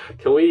well.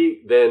 Can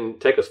we then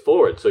take us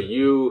forward? So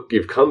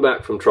you've come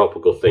back from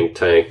Tropical Think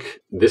Tank.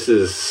 This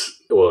is,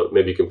 well,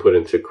 maybe you can put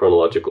into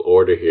chronological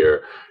order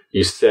here.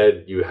 You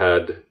said you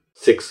had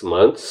 6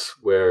 months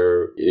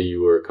where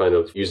you were kind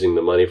of using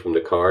the money from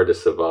the car to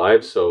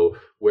survive. So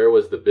where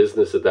was the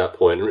business at that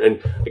point? And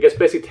I guess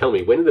basically tell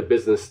me, when did the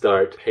business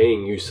start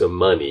paying you some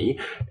money?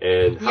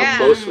 And how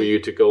close were you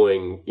to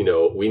going,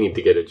 we need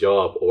to get a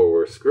job or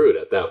we're screwed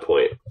at that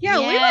point? Yeah,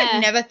 we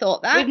would never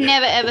thought that. We've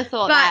never ever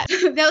thought that.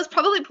 There was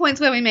probably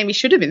points where we maybe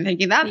should have been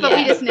thinking that, but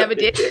we just never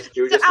did.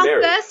 You were just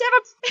married. First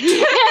ever, we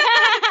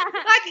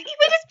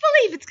just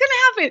believe it's going to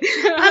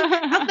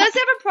happen. Our first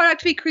ever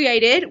product we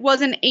created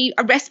was a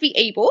recipe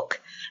ebook,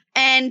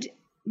 and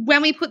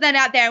when we put that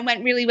out there and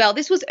went really well,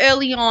 this was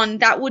early on.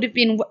 That would have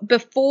been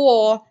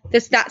before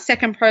that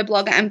second Pro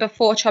Blogger and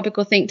before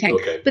Tropical Think Tank.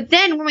 Okay. But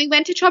then when we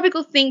went to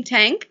Tropical Think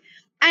Tank,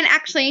 and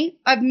actually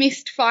I've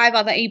missed 5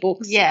 other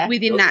ebooks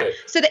within that.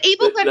 So the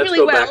ebook went really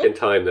well. Let's go back in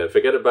time then.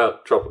 Forget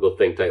about Tropical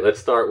Think Tank. Let's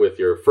start with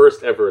your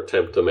first ever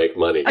attempt to make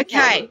money.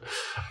 Okay.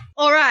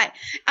 All right.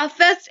 Our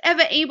first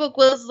ever ebook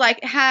was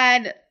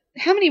had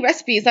how many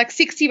recipes?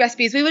 60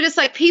 recipes. We were just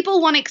people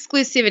want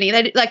exclusivity.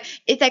 They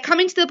if they come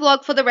into the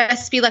blog for the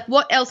recipe,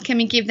 what else can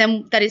we give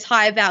them that is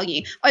higher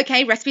value?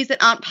 Okay, recipes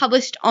that aren't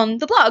published on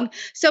the blog.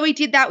 So we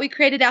did that. We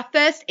created our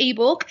first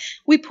ebook.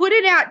 We put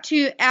it out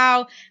to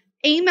our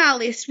email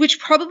list, which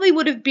probably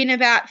would have been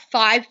about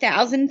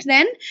 5,000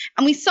 then,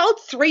 and we sold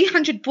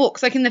 300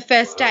 books in the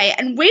first day,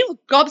 and we were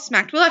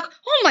gobsmacked. We're like,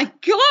 oh my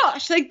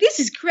gosh,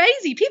 this is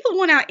crazy. People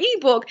want our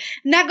ebook,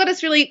 and that got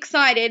us really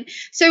excited.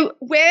 So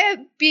we're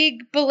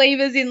big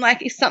believers in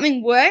if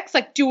something works,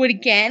 do it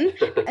again,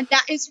 and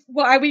that is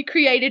why we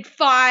created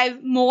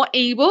 5 more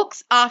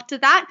ebooks after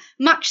that,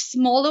 much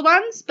smaller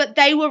ones, but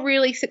they were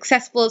really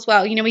successful as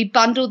well. We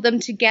bundled them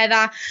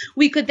together.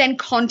 We could then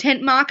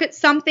content market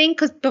something,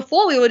 because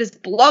before we were just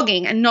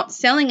blogging and not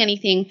selling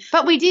anything.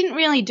 But we didn't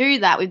really do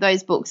that with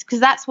those books, because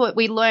that's what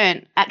we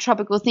learned at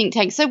Tropical Think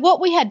Tank. So what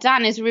we had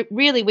done is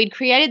really we'd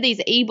created these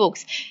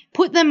ebooks,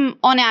 put them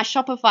on our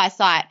Shopify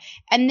site,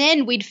 and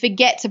then we'd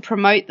forget to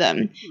promote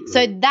them.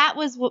 So that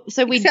was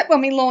except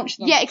when we launched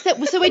them. Yeah,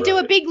 we'd do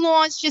a big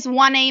launch, just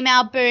one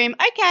email, boom.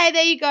 Okay,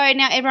 there you go.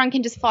 Now everyone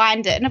can just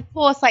find it. And of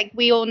course,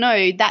 we all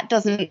know that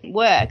doesn't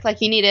work.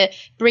 You need to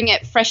bring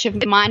it fresh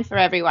of mind for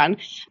everyone.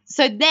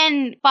 So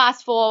then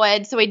fast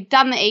forward, so we'd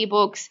done the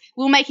ebooks.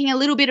 We were making a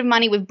little bit of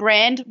money with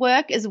brand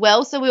work as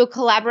well. So we were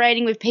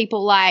collaborating with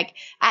people at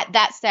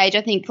that stage,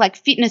 I think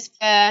Fitness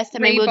First.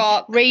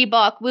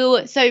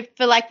 Reebok. So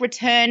for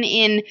return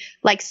in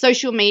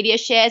social media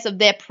shares of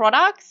their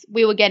products,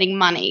 we were getting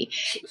money.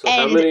 So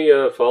how many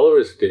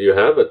followers did you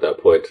have at that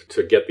point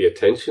to get the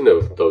attention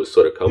of those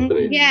sort of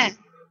companies? Yeah.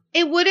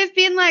 It would have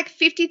been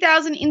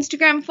 50,000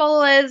 Instagram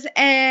followers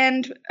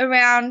and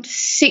around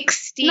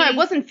 60. No, it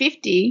wasn't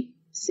 50.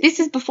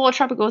 This is before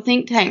Tropical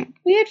Think Tank.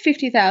 We had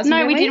 50,000.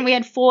 No, we didn't. We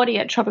had 40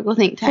 at Tropical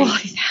Think Tank.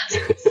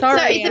 40,000. Sorry.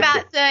 So it's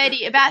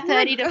about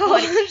 30 to 40.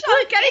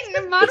 We're getting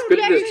the money. It's good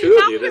there's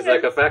 2 of you.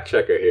 There's a fact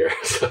checker here,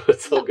 so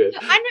it's all good.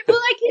 I know,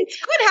 it's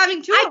good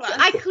having 2 of us.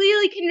 I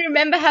clearly can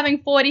remember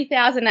having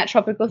 40,000 at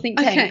Tropical Think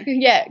Tank. Okay.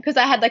 Yeah, because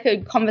I had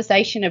a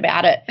conversation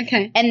about it.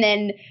 Okay. And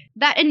then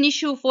that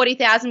initial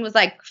 40,000 was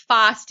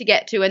fast to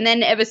get to, and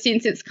then ever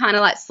since it's kind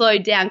of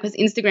slowed down because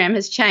Instagram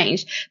has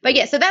changed. But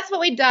yeah, so that's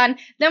what we'd done.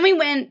 Then we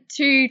went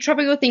to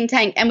Tropical Think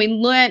Tank and we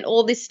learned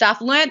all this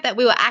stuff, learned that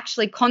we were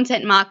actually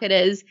content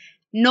marketers,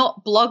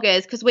 not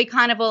bloggers, because we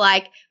kind of were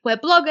we're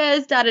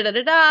bloggers,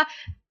 da-da-da-da-da.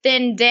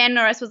 Then Dan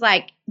Norris was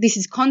this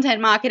is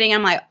content marketing.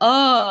 I'm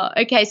oh,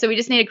 okay, so we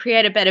just need to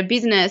create a better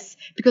business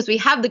because we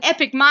have the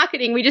epic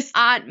marketing. We just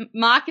aren't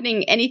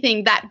marketing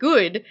anything that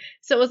good.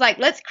 So it was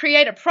let's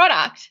create a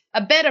product,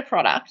 a better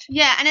product.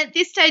 Yeah, and at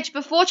this stage,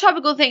 before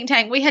Tropical Think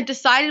Tank, we had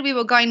decided we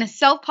were going to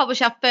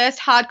self-publish our first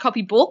hard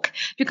copy book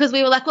because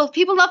we were well, if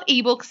people love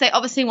ebooks, they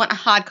obviously want a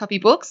hard copy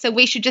book, so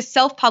we should just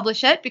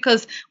self-publish it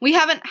because we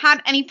haven't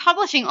had any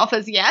publishing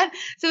offers yet.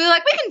 So we were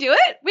we can do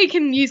it. We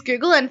can use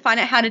Google and find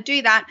out how to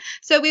do that.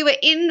 So we were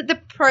in the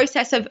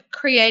process of of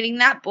creating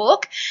that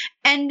book.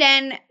 And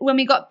then when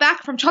we got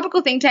back from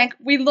Tropical Think Tank,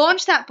 we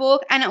launched that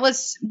book and it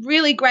was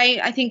really great.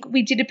 I think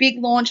we did a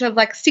big launch of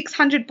like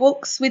 600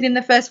 books within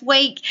the first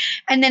week,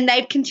 and then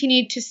they've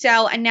continued to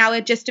sell, and now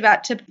we're just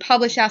about to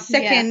publish our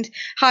second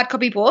hard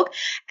copy book.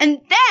 And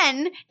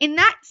then in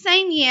that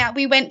same year,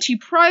 we went to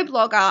Pro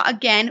Blogger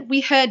again. We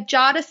heard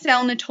Jada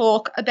Selner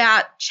talk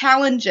about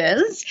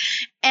challenges,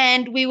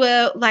 and we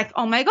were like,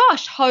 oh my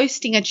gosh,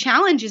 hosting a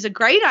challenge is a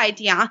great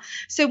idea.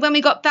 So when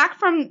we got back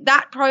from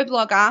that Pro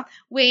Blogger,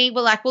 we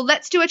were like, well,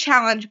 let's do a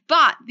challenge.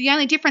 But the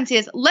only difference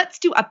is let's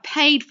do a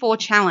paid for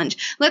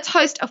challenge. Let's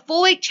host a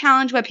 4-week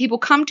challenge where people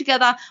come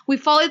together. We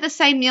follow the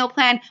same meal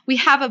plan. We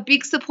have a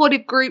big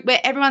supportive group where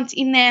everyone's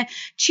in there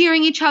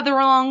cheering each other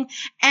on.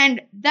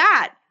 And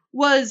that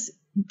was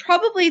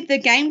probably the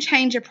game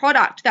changer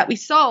product that we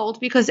sold,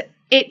 because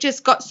it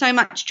just got so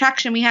much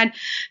traction. We had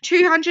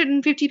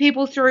 250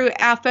 people through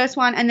our first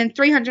one and then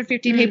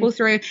 350 people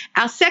through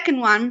our second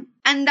one.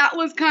 And that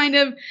was kind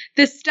of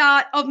the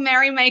start of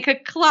Merrymaker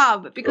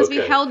Club, because we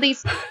held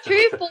these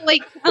 2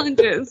 4-week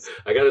challenges.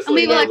 I got to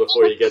slow down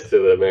before you get to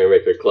the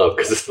Merrymaker Club,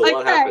 because there's a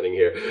lot happening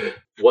here.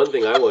 One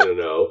thing I want to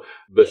know,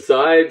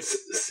 besides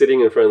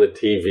sitting in front of the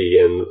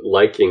TV and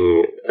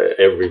liking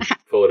every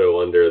photo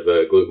under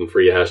the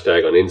gluten-free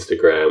hashtag on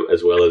Instagram,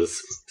 as well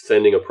as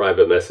sending a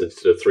private message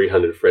to the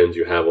 300 friends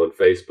you have on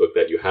Facebook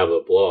that you have a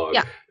blog,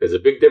 there's a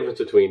big difference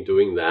between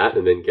doing that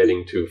and then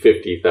getting to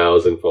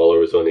 50,000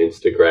 followers on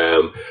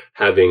Instagram,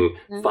 having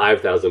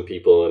 5,000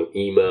 people on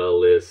email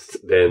lists,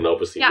 then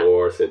obviously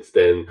more since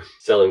then,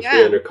 selling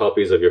 300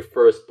 copies of your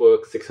first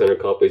book,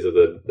 600 copies of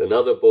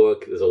another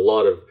book. There's a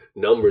lot of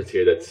numbers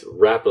here that's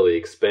rapidly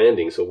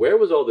expanding. So where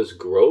was all this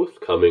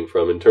growth coming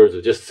from in terms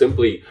of just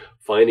simply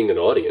finding an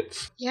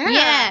audience?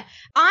 Yeah.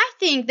 I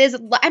think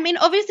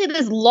obviously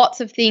there's lots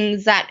of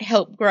things that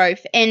help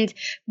growth. And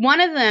one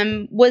of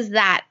them was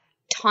that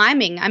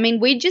timing. I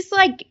mean, we just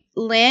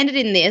landed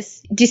in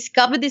this,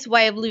 discovered this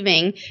way of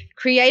living,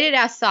 created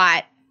our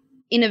site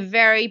in a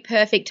very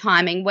perfect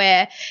timing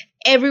where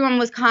everyone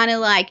was kind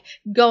of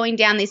going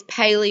down this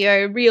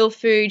paleo, real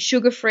food,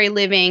 sugar-free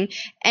living,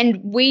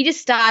 and we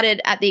just started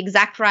at the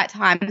exact right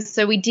time,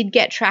 so we did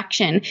get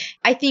traction.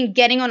 I think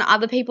getting on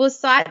other people's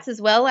sites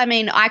as well. I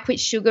mean, I Quit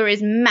Sugar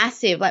is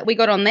massive. We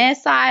got on their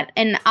site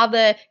and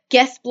other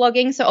guest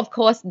blogging, so of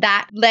course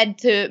that led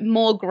to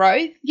more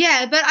growth.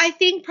 Yeah, but I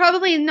think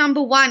probably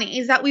number one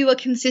is that we were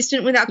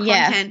consistent with our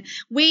content.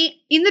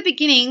 In the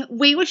beginning,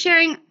 we were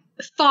sharing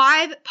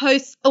 5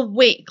 posts a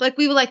week.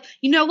 We were like,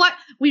 you know what?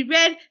 We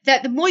read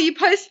that the more you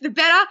post, the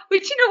better,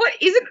 which, you know what,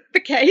 isn't the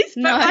case.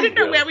 But I don't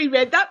know where we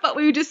read that, but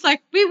we were just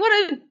we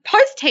want to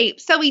post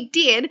heaps. So we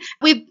did.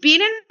 We've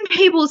been in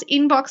people's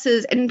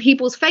inboxes and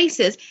people's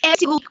faces every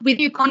single week with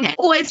new content,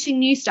 always seeing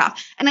new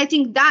stuff. And I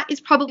think that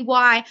is probably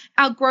why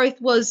our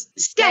growth was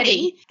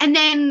steady. And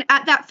then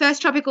at that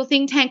first Tropical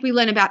Think Tank, we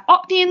learned about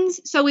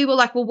opt-ins. So we were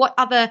like, well, what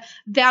other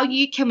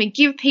value can we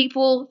give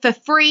people for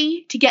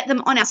free to get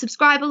them on our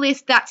subscriber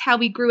list? That's how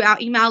we grew our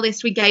email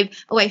list. We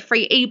gave away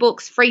free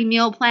ebooks, free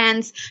meal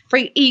plans,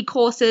 free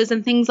e-courses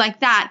and things like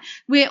that.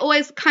 We're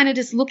always kind of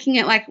just looking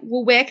at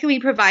well, where can we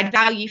provide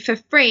value for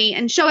free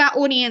and show our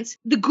audience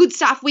the good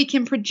stuff we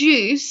can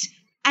produce,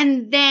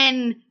 and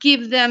then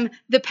give them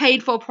the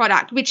paid for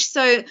product,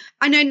 so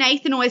I know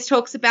Nathan always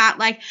talks about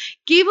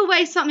give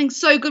away something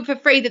so good for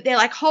free that they're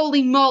like,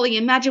 holy moly,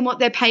 imagine what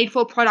their paid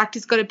for product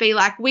is going to be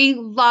like. We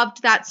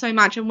loved that so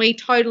much and we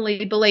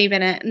totally believe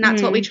in it, and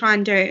that's what we try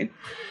and do.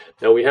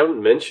 Now, we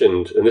haven't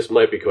mentioned, and this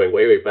might be going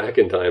way, way back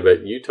in time,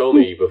 but you told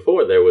me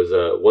before there was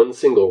one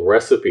single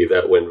recipe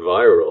that went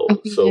viral.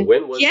 So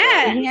when was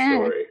that in your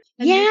story?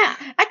 Yeah,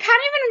 I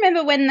can't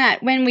even remember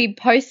when we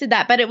posted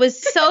that, but it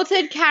was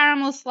salted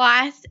caramel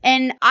slice,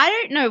 and I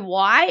don't know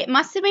why. It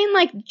must have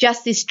been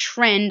just this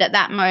trend at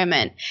that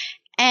moment,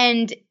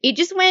 and it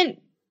just went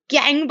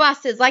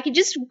gangbusters. It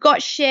just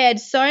got shared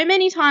so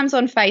many times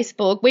on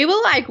Facebook. We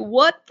were like,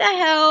 what the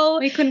hell?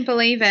 We couldn't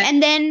believe it.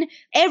 And then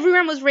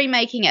everyone was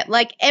remaking it.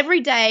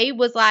 Every day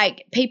was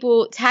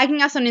people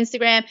tagging us on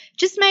Instagram,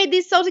 just made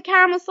this salted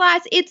caramel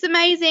slice. It's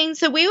amazing.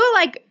 So we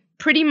were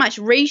pretty much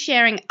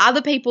resharing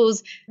other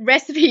people's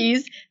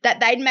recipes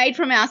that they'd made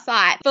from our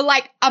site for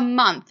a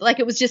month.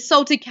 It was just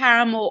salted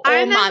caramel all month.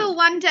 I remember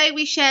one day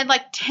we shared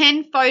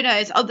 10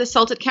 photos of the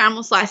salted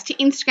caramel slice to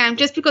Instagram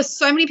just because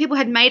so many people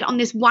had made on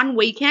this one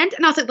weekend.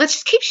 And I was like, let's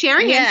just keep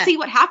sharing it and see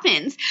what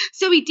happens.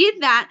 So we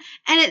did that,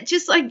 and it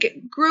just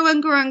grew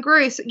and grew and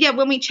grew. So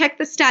when we checked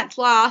the stats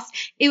last,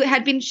 it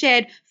had been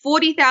shared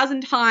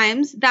 40,000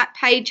 times. That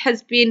page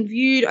has been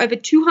viewed over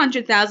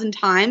 200,000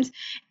 times.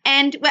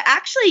 And we're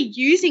actually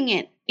using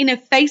it in a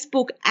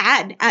Facebook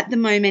ad at the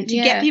moment to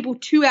get people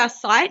to our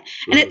site.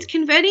 And it's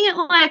converting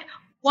at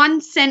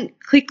 1 cent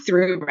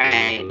click-through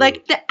rate.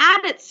 The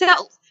ad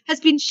itself has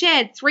been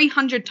shared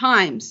 300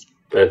 times.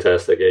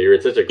 Fantastic. Yeah, you're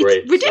in such a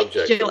great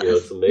subject.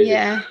 It's amazing.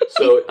 Yeah.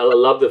 So I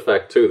love the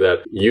fact, too,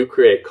 that you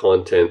create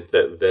content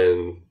that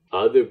then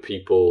other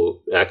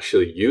people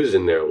actually use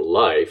in their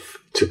life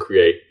to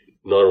create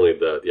not only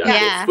the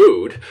actual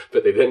food,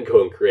 but they then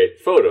go and create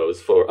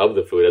photos of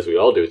the food, as we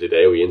all do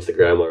today. We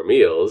Instagram our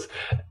meals,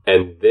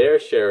 and they're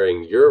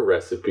sharing your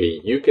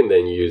recipe. You can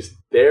then use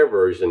their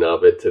version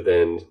of it to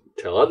then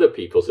tell other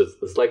people. So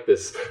it's like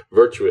this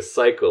virtuous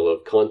cycle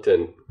of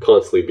content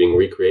constantly being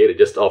recreated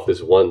just off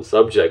this one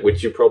subject,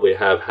 which you probably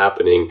have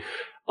happening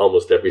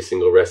almost every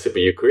single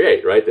recipe you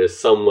create, right? There's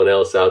someone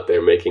else out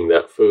there making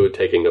that food,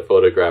 taking a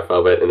photograph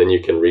of it, and then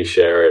you can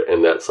reshare it,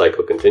 and that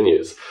cycle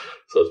continues.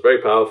 So it's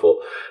very powerful.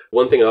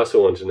 One thing I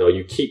also wanted to know,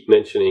 you keep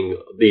mentioning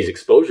these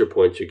exposure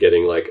points you're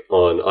getting, like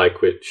on I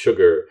Quit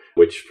Sugar,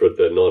 which for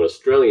the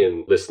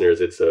non-Australian listeners,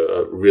 it's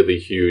a really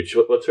huge,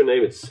 what's her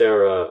name? It's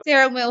Sarah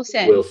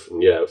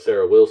Wilson. Yeah,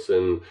 Sarah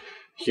Wilson,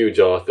 huge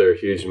author,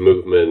 huge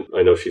movement.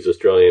 I know she's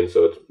Australian,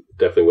 so it's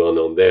definitely well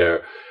known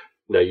there.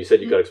 Now, you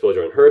said you got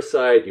exposure on her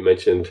side. You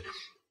mentioned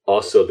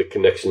also the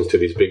connections to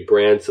these big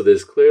brands. So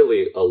there's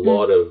clearly a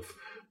lot of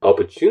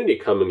opportunity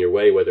coming your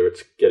way, whether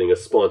it's getting a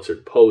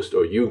sponsored post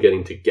or you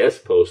getting to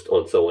guest post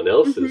on someone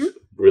else's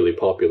really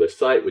popular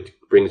site, which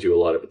brings you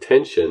a lot of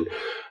attention.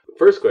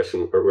 First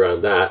question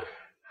around that,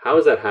 how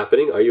is that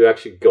happening? Are you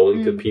actually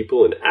going to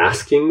people and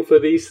asking for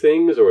these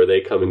things, or are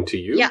they coming to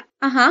you? Yeah.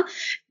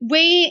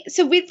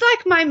 So with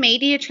like my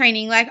media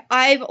training, like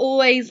I've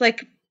always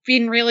like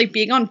been really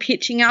big on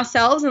pitching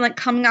ourselves and like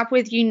coming up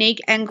with unique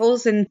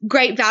angles and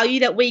great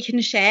value that we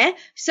can share.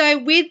 So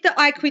with the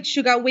I Quit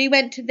Sugar, we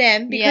went to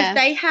them because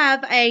they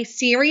have a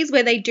series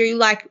where they do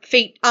like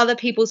other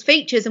people's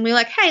features, and we're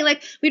like, hey,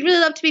 like we'd really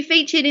love to be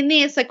featured in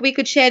this. Like we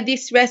could share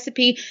this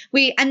recipe.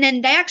 And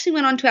then they actually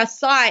went onto our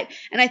site,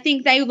 and I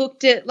think they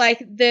looked at like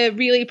the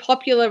really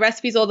popular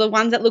recipes or the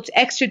ones that looked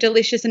extra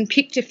delicious and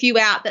picked a few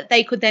out that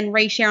they could then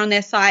reshare on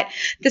their site.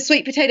 The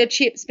sweet potato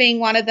chips being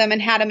one of them, and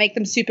how to make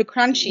them super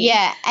crunchy.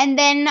 Yeah. And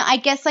then I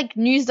guess like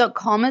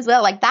news.com as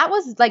well. Like that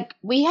was like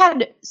we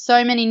had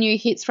so many new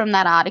hits from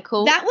that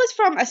article. That was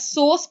from a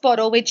Source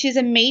Bottle, which is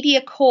a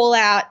media call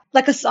out,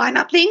 like a sign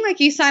up thing.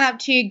 Like you sign up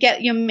to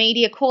get your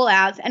media call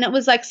outs, and it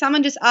was like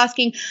someone just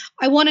asking,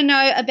 I want to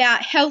know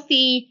about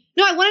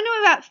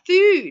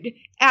food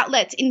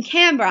outlets in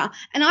Canberra.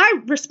 And I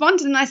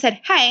responded and I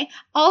said, hey,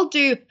 I'll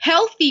do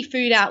healthy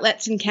food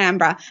outlets in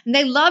Canberra. And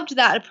they loved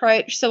that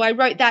approach. So we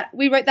wrote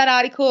that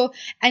article,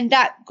 and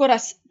that got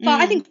us,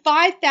 I think,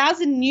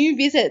 5,000 new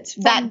visits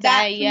from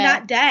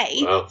that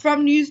day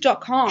from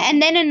news.com.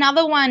 And then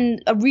another one,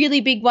 a really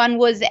big one,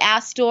 was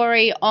our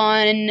story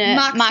on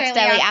Mark's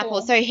Daily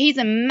Apple. So he's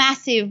a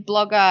massive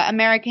blogger,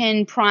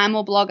 American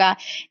primal blogger,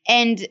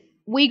 and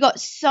we got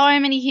so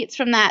many hits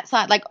from that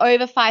site, like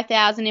over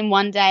 5,000 in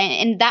one day.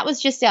 And that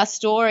was just our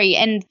story.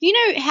 And you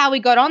know how we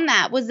got on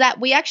that was that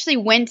we actually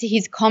went to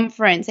his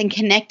conference and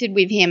connected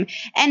with him.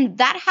 And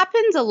that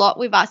happens a lot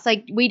with us.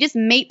 Like we just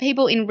meet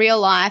people in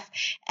real life,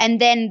 and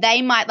then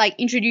they might like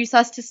introduce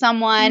us to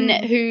someone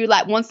who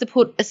like wants to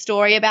put a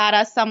story about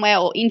us somewhere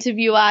or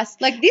interview us.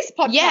 Like this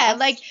podcast. Yeah,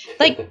 like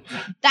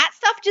that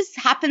stuff just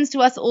happens to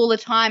us all the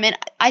time. And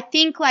I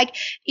think like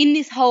in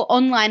this whole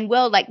online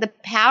world, like the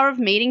power of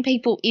meeting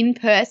people in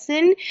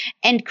person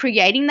and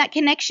creating that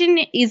connection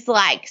is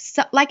like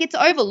it's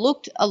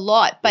overlooked a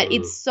lot, but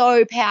it's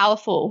so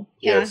powerful.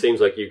 Yeah, it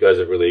seems like you guys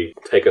have really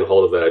taken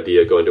hold of that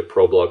idea, going to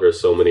Pro Bloggers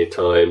so many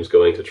times,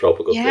 going to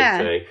Tropical Think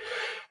Tank.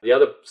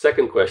 The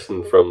second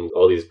question from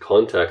all these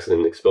contacts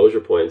and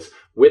exposure points,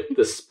 with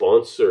the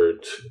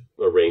sponsored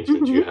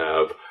arrangement you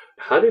have,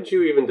 how did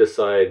you even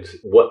decide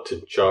what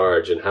to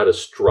charge and how to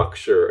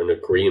structure an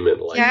agreement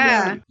like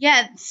that?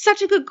 Yeah,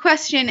 such a good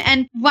question.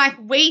 And like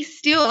we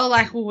still are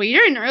like, well, we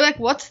don't know, like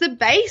what's the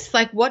base?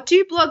 Like what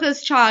do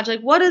bloggers charge?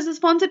 Like what does a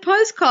sponsored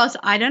post cost?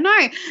 I don't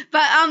know.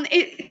 But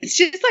it's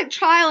just like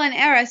trial and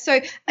error. So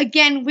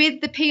again,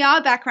 with the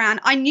PR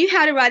background, I knew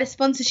how to write a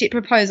sponsorship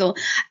proposal.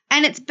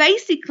 And it's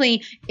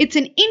basically, it's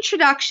an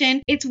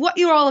introduction. It's what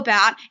you're all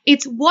about.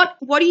 It's what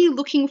are you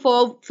looking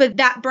for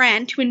that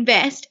brand to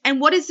invest,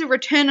 and what is the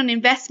return on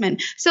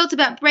investment? So it's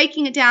about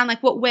breaking it down,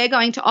 like what we're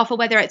going to offer,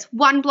 whether it's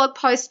 1 blog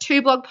post,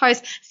 2 blog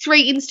posts,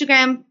 3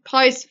 Instagram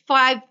posts,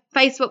 5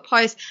 Facebook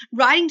posts,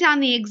 writing down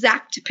the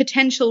exact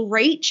potential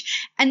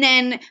reach, and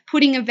then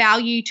putting a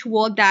value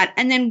toward that.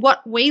 And then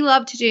what we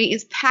love to do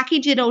is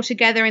package it all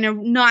together in a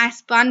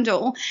nice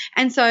bundle.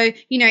 And so,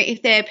 you know,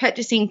 if they're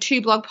purchasing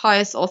 2 blog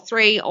posts or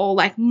 3 or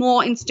like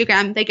more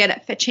Instagram, they get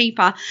it for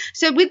cheaper.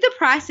 So with the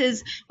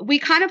prices, we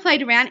kind of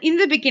played around. In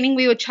the beginning,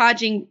 we were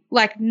charging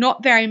like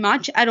not very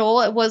much at all.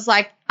 It was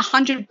like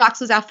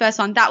 $100 was our first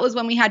one. That was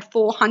when we had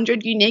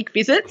 400 unique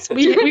visits.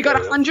 We got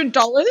 $100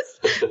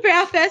 for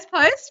our first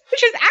post,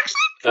 which is actually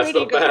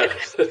pretty good.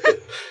 Bad.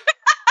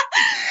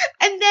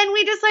 And then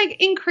we just like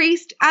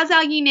increased as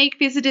our unique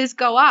visitors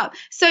go up.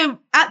 So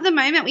at the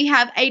moment we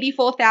have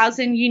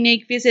 84,000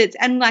 unique visits,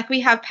 and like we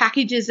have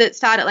packages that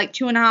start at like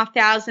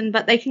 2,500,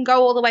 but they can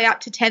go all the way up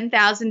to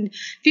 10,000,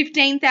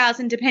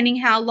 15,000, depending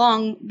how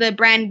long the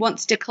brand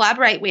wants to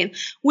collaborate with.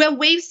 Where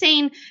we've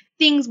seen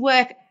things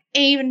work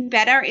even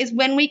better is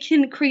when we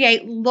can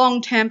create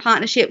long-term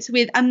partnerships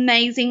with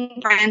amazing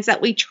brands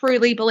that we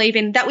truly believe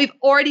in, that we've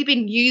already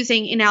been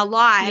using in our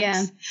lives.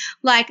 Yeah.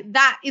 Like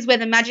that is where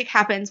the magic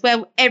happens,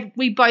 where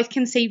we both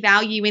can see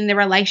value in the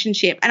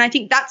relationship. And I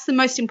think that's the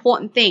most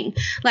important thing,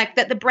 like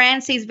that the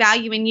brand sees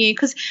value in you,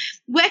 because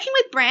working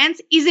with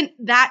brands isn't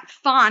that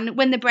fun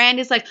when the brand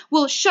is like,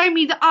 well, show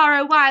me the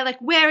ROI, like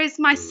where is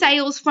my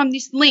sales from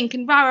this link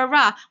and rah, rah,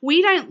 rah.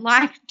 We don't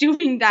like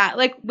doing that.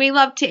 Like we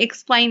love to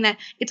explain that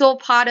it's all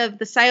part of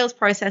the sales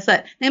process.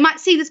 That they might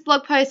see this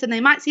blog post and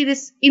they might see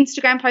this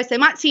Instagram post, they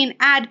might see an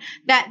ad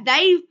that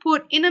they've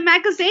put in a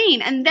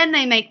magazine and then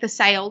they make the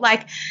sale.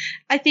 Like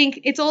I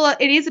think it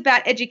is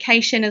about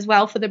education as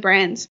well for the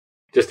brands.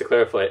 Just to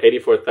clarify,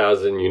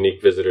 84,000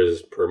 unique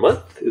visitors per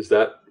month. Is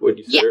that what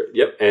you said?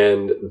 Yep.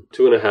 And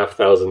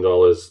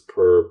 $2,500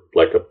 per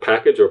like a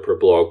package or per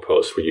blog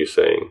post, were you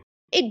saying?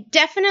 It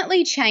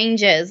definitely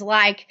changes.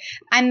 Like,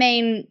 I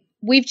mean,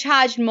 we've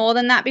charged more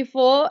than that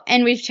before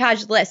and we've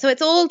charged less. So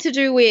it's all to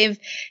do with,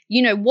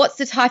 you know, what's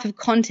the type of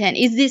content?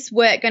 Is this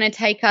work going to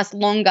take us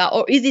longer,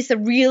 or is this a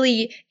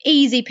really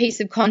easy piece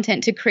of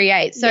content to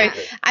create? So,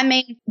 I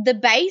mean, the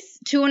base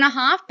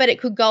 2.5, but it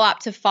could go up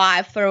to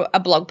 5 for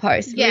a blog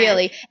post,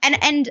 really.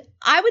 And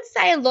I would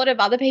say a lot of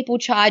other people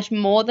charge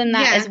more than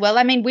that as well.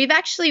 I mean, we've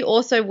actually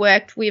also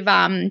worked with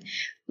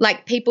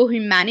like people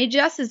who manage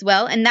us as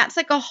well, and that's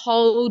like a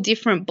whole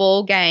different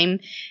ball game,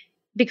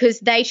 because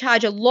they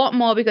charge a lot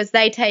more because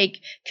they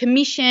take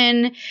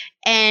commission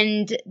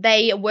and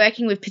they are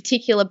working with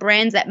particular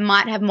brands that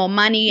might have more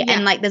money.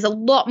 And like there's a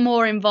lot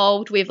more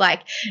involved with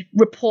like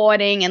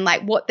reporting and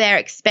like what their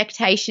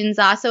expectations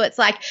are. So it's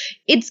like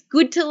it's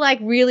good to like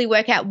really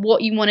work out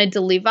what you want to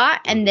deliver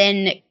and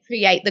then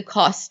create the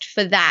cost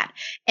for that.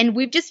 And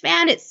we've just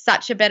found it's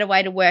such a better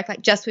way to work,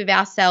 like just with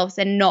ourselves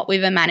and not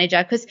with a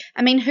manager, because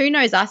I mean, who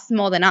knows us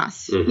more than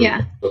us?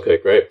 Yeah. Okay,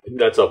 great.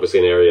 That's obviously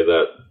an area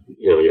that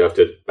you have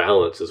to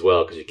balance as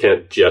well, because you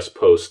can't just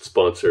post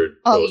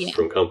sponsored posts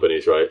from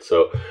companies, right?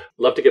 So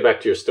love to get back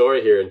to your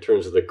story here in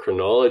terms of the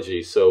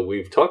chronology. So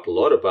we've talked a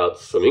lot about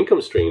some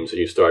income streams that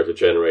you started to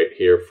generate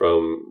here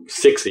from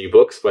 6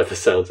 ebooks by the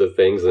sounds of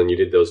things. And you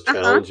did those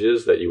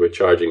challenges that you were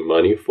charging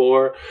money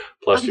for.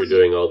 Plus you're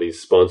doing all these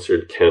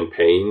sponsored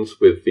campaigns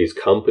with these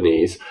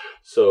companies.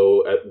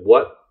 So at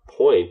what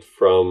point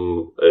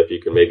from, if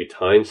you can maybe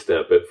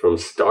timestamp it, from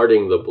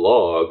starting the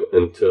blog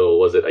until,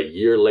 was it a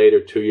year later,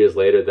 2 years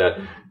later, that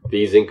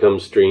these income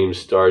streams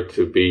start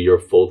to be your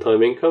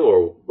full-time income,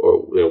 or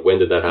when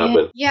did that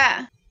happen?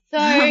 Yeah. So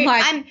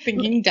I'm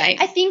thinking date.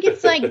 I think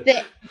it's like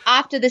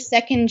after the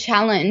second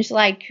challenge,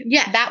 like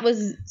that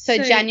was so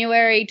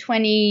January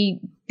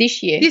 20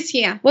 this year. This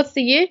year. What's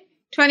the year?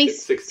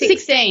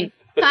 2016.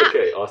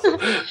 Okay, awesome.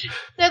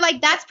 So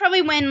like that's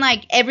probably when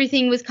like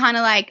everything was kind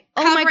of like,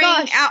 oh my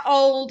gosh, our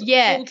old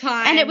full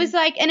time. And it was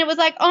like,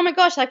 oh my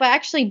gosh, like we're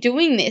actually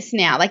doing this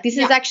now. Like this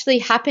is actually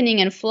happening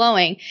and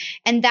flowing.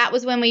 And that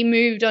was when we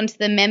moved on to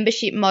the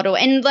membership model.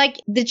 And like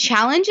the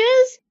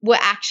challenges were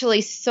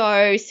actually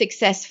so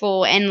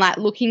successful. And like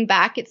looking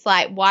back, it's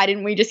like, why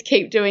didn't we just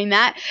keep doing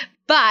that?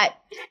 But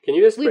can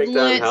you just break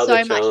down how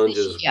the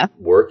challenges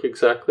work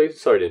exactly?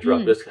 Sorry to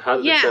interrupt. Just how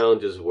do the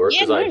challenges work?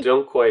 Because I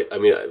don't quite, I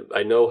mean,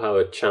 I know how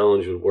a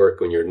challenge would work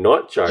when you're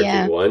not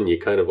charging one. You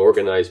kind of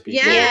organize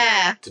people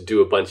to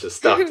do a bunch of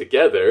stuff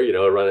together,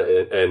 run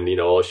it and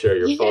all share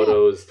your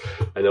photos.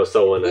 I know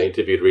someone I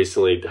interviewed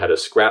recently had a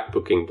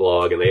scrapbooking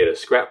blog, and they had a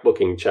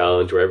scrapbooking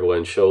challenge where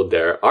everyone showed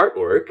their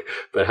artwork.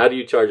 But how do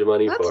you charge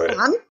money for it?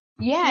 Fun.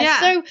 Yeah.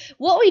 So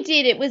what we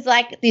did, it was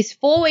like this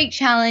 4-week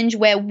challenge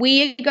where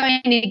we're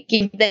going to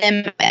give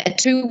them a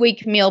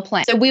 2-week meal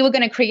plan. So we were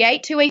going to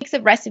create 2 weeks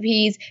of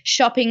recipes,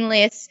 shopping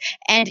lists,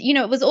 and,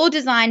 it was all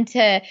designed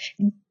to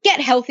get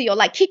healthy or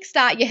like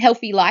kickstart your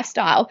healthy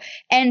lifestyle.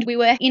 And we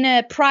were in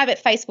a private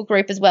Facebook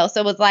group as well.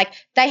 So it was like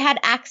they had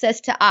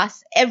access to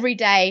us every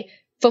day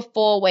for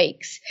 4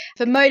 weeks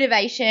for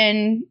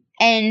motivation.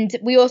 And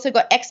we also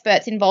got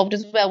experts involved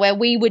as well, where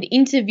we would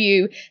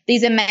interview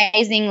these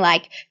amazing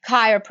like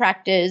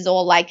chiropractors,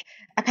 or like,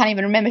 I can't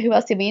even remember who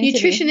else did we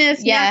interview.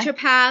 Nutritionists,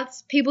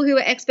 naturopaths, people who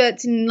are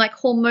experts in like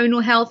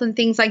hormonal health and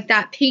things like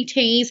that,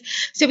 PTs.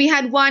 So we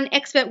had one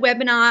expert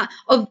webinar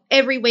of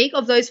every week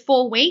of those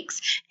 4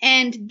 weeks,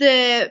 and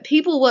the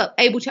people were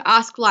able to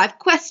ask live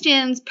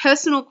questions,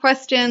 personal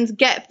questions,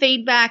 get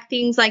feedback,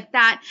 things like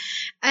that.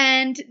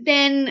 And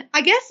then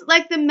I guess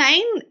like the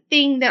main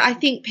thing that I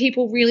think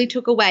people really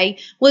took away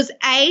was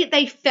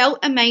they felt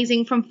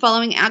amazing from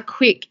following our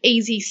quick,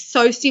 easy,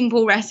 so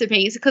simple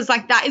recipes, because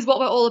like that is what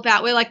we're all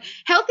about. We're like,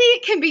 healthy,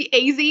 it can be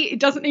easy. It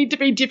doesn't need to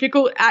be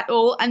difficult at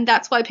all. And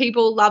that's why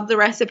people love the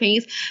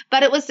recipes.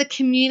 But it was the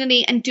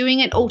community and doing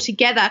it all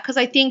together, because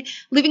I think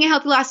living a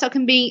healthy lifestyle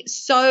can be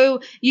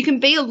you can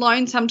be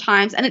alone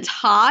sometimes and it's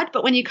hard.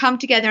 But when you come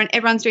together and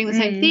everyone's doing the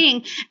same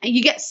thing, and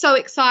you get so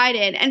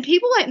excited, and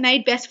people like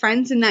made best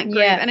friends in that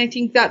group. And I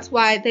think that's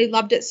why they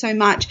loved it so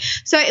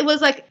much. So it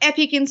was like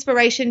epic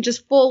inspiration,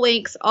 just 4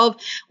 weeks of,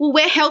 well,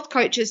 we're health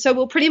coaches. So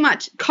we're pretty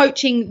much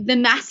coaching the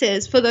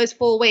masses for those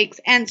 4 weeks,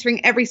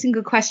 answering every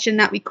single question information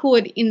that we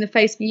could in the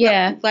Facebook.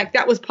 Yeah. Like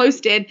that was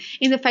posted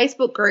in the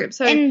Facebook group.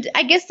 So, and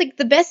I guess like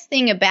the best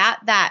thing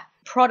about that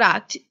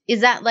product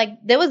is that like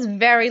there was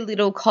very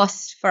little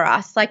cost for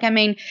us. Like, I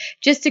mean,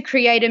 just to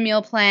create a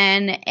meal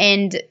plan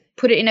and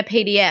put it in a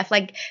PDF,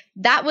 like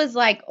that was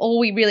like all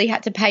we really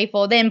had to pay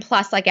for, then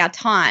plus like our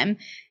time.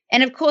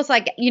 And of course,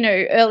 like, you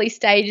know, early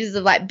stages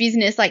of like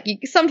business, like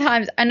you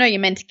sometimes, I know you're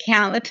meant to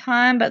count the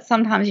time, but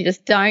sometimes you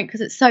just don't because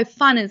it's so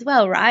fun as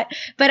well, right?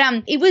 But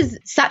it was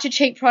such a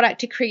cheap product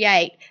to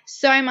create,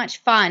 so much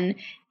fun,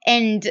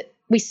 and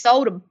we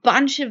sold a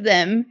bunch of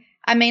them.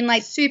 I mean,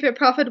 like super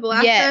profitable.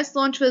 Our first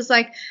launch was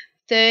like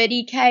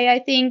 30K, I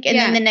think, and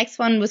then the next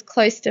one was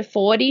close to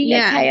 40K,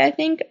 I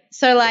think.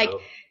 So like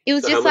it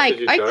was just like,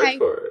 okay.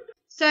 For it?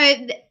 So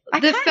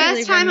the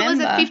first time it was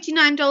a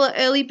 $59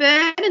 early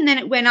bird, and then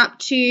it went up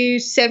to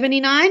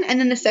 $79, and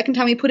then the second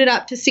time we put it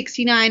up to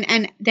 $69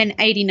 and then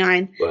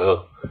 $89.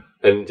 Wow.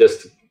 And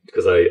just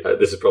because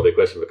this is probably a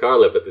question for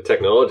Carla, but the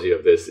technology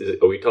of this,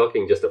 are we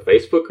talking just a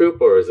Facebook group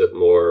or is it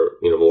more,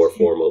 more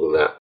formal than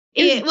that?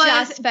 It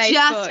was just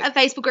a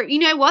Facebook group. You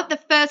know what? The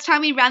first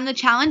time we ran the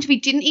challenge, we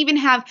didn't even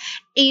have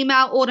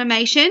email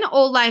automation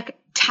or like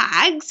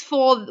tags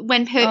for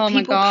when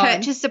people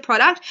purchase the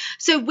product.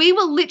 So we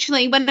were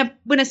literally,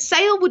 when a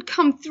sale would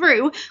come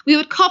through, we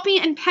would copy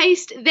and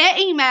paste their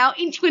email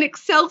into an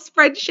Excel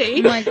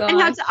spreadsheet and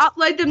had to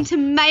upload them to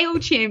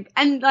MailChimp.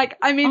 And like,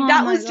 I mean,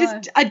 that was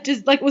just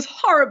it was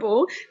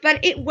horrible,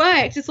 but it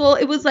worked.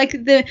 It was like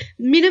the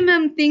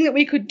minimum thing that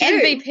we could do.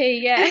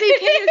 MVP, yeah. MVP,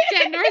 as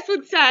Dan Norris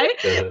would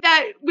say,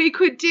 that we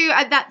could do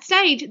at that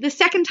stage. The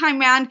second time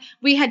round,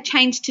 we had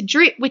changed to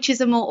Drip, which is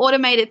a more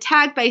automated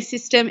tag-based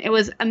system. It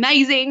was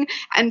amazing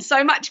and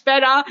so much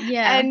better.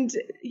 Yeah. And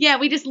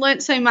we just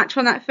learnt so much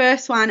from that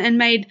first one and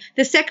made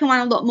the second one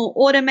a lot more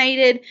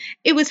automated.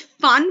 It was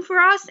fun for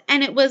us,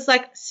 and it was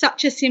like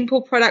such a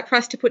simple product for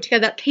us to put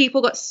together that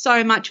people got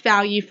so much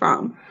value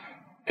from.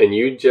 And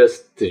did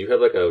you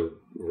have like a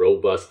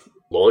robust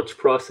launch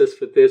process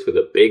for this with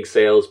a big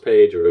sales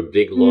page or a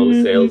big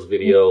long sales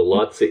video,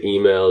 lots of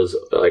emails?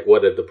 Like,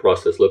 what did the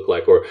process look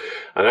like? Or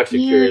I'm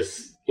actually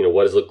curious,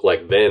 what does it look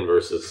like then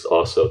versus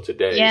also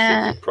today?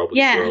 Since it's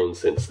probably grown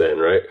since then,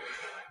 right?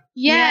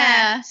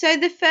 Yeah. So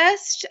the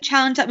first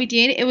challenge that we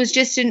did, it was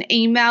just an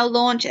email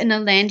launch and a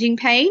landing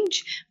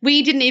page.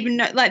 We didn't even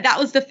know, like that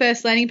was the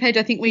first landing page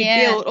I think we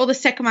built, or the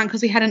second one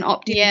because we had an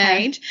opt-in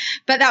page.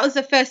 But that was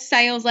the first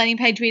sales landing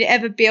page we'd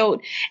ever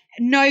built.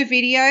 No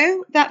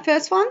video, that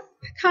first one.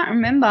 I can't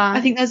remember.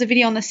 I think there was a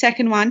video on the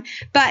second one.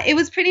 But it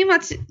was pretty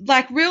much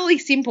like really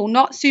simple,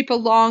 not super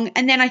long.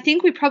 And then I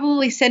think we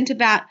probably sent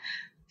about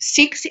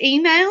 6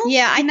 emails.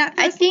 Yeah,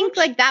 I think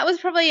like that was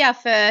probably our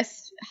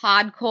first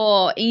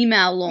hardcore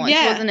email launch,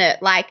 wasn't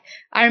it? Like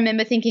I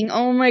remember thinking,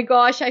 oh my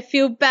gosh, I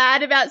feel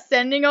bad about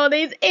sending all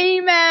these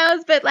emails,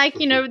 but like,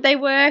 they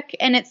work,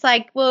 and it's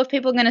like, well, if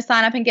people are going to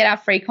sign up and get our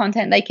free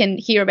content, they can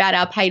hear about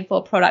our paid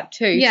for product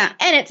too. Yeah.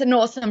 And it's an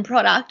awesome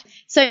product.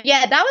 So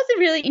that was a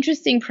really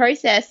interesting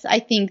process. I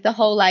think the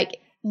whole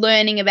like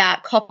learning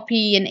about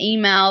copy and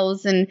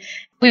emails, and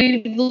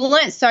we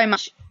learned so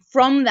much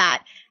from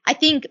that. I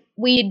think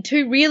we had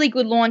 2 really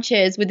good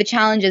launches with the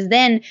challenges.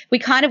 Then we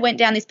kind of went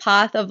down this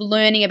path of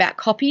learning about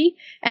copy,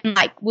 and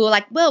like we were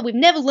like, well, we've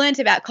never learned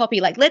about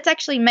copy. Like, let's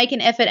actually make an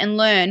effort and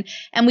learn.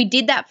 And we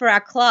did that for our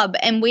club,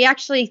 and we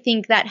actually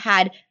think that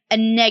had a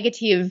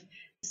negative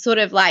sort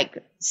of like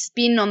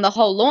spin on the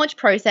whole launch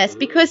process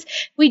because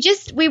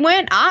we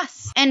weren't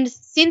us. And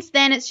since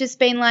then it's just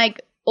been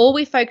like, all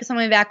we focus on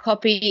with our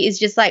copy is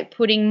just like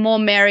putting more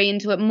Mary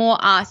into it, more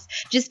us,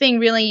 just being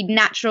really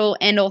natural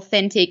and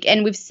authentic.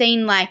 And we've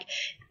seen like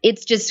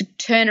it's just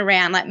turn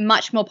around, like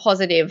much more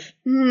positive.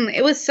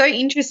 It was so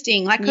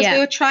interesting. Like, because we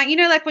were trying,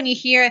 like when you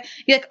hear,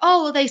 you're like,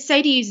 oh, well, they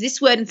say to use this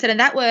word instead of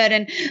that word.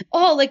 And,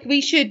 oh, like we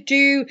should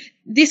do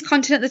this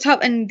content at the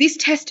top and this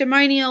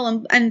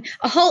testimonial and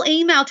a whole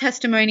email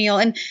testimonial.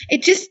 And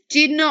it just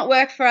did not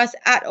work for us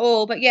at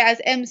all. But yeah,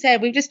 as Em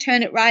said, we've just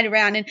turned it right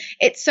around, and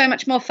it's so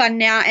much more fun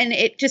now. And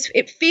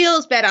it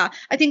feels better.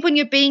 I think when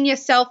you're being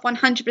yourself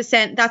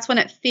 100%, that's when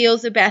it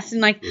feels the best.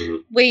 And like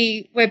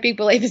we're big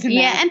believers in that.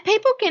 Yeah. And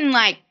people can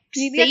like,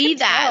 see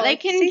that they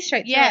can see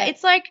straight through it.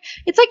 It's like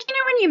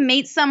when you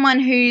meet someone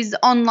who's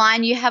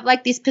online, you have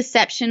like this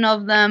perception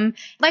of them.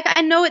 Like,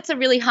 I know it's a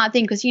really hard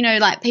thing because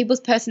like people's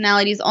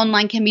personalities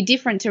online can be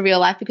different to real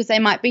life because they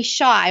might be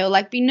shy or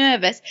like be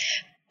nervous.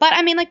 But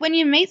I mean, like when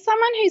you meet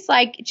someone who's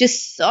like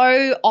just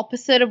so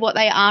opposite of what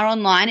they are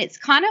online, it's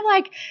kind of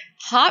like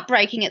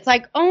heartbreaking. It's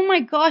like, oh my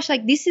gosh,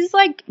 like this is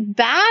like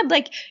bad.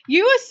 Like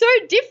you are so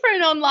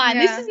different online.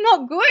 This is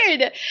not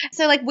good.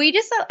 So like we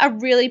just are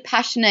really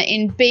passionate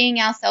in being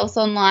ourselves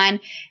online.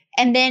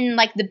 And then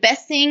like the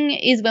best thing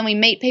is when we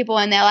meet people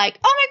and they're like,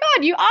 oh my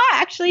God, you are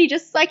actually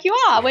just like you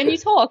are when you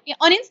talk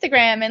on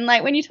Instagram and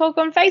like when you talk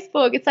on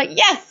Facebook. It's like,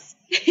 yes,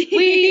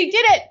 we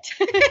did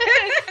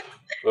it.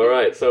 All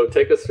right, so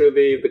take us through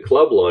the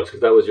club launch,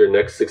 because that was your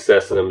next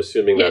success, and I'm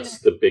assuming that's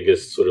the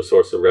biggest sort of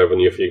source of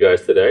revenue for you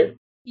guys today.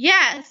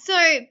 Yeah, so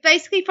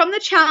basically from the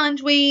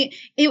challenge,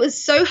 it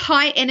was so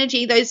high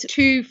energy, those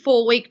 2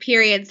 4-week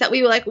periods, that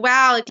we were like,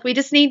 wow, like, we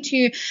just need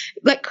to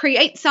like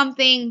create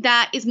something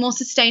that is more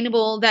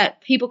sustainable,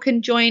 that people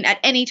can join at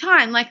any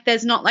time. Like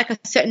there's not like a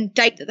certain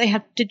date that they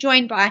have to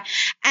join by.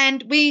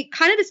 And we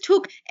kind of just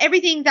took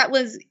everything that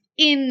was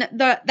in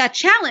that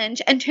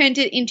challenge and turned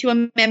it into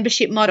a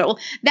membership model.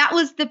 That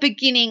was the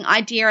beginning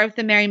idea of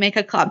the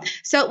Merrymaker Club.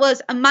 So it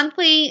was a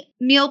monthly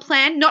meal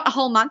plan, not a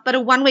whole month, but a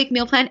 1-week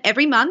meal plan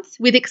every month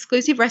with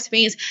exclusive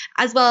recipes,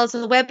 as well as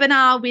a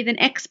webinar with an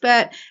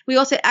expert. We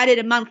also added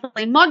a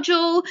monthly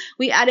module.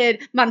 We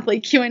added monthly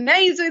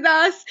Q&As with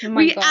us.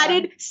 We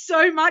added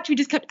so much. We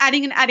just kept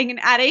adding and adding and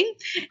adding.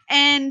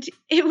 And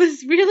it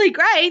was really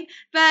great.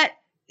 But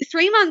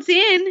 3 months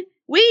in,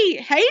 we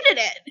hated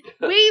it.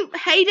 We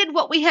hated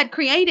what we had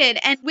created.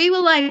 And we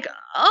were like,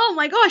 oh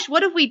my gosh,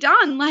 what have we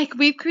done? Like,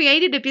 we've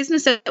created a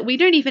business that we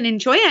don't even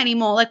enjoy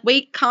anymore. Like,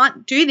 we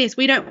can't do this.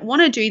 We don't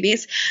want to do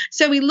this.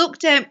 So we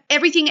looked at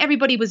everything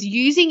everybody was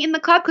using in the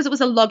club, because it was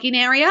a login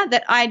area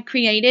that I'd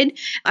created.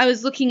 I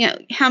was looking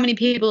at how many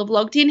people have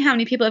logged in, how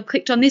many people have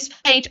clicked on this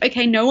page.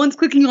 Okay, no one's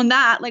clicking on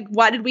that. Like,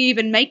 why did we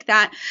even make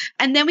that?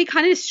 And then we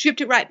kind of stripped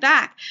it right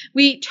back.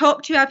 We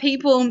talked to our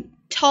people,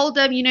 told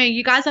them,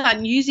 you guys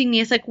aren't using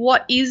this. Like,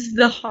 what is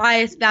the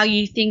highest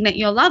value thing that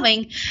you're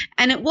loving?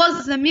 And it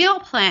was the meal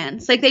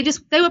plans. Like, they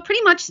were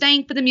pretty much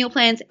staying for the meal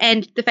plans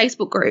and the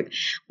Facebook group.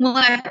 We're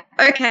like,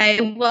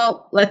 okay,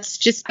 well, let's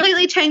just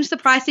completely change the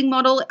pricing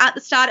model. At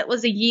the start, it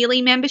was a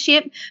yearly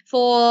membership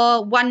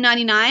for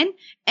 $199.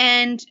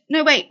 And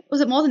no, wait, was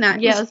it more than that?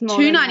 Yeah, it was more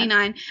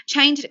 $299.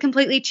 Changed it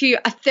completely to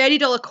a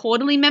 $30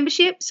 quarterly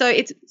membership. So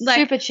it's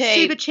like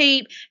super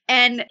cheap,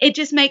 and it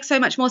just makes so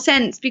much more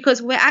sense,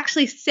 because we're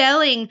actually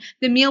selling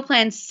the meal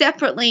plan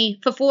separately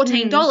for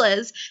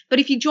 $14. But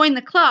if you join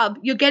the club,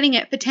 you're getting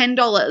it for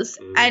 $10,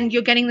 and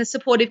you're getting the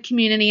supportive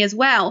community as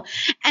well.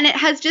 And it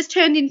has just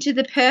turned into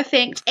the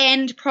perfect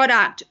end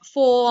product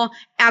for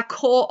our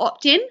core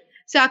opt-in.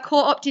 So our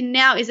core opt-in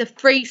now is a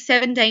free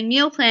 7-day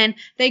meal plan.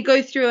 They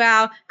go through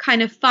our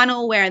kind of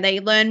funnel where they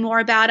learn more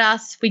about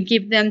us. We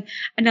give them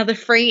another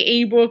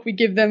free ebook. We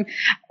give them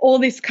all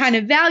this kind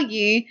of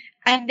value.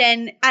 And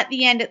then at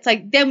the end, it's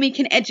like, then we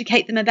can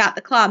educate them about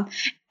the club.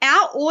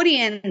 Our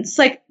audience,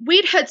 like,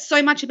 we'd heard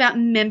so much about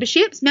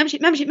memberships.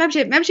 Membership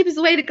is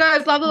the way to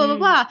go, blah, blah, blah, blah,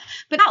 blah.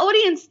 But our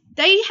audience,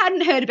 they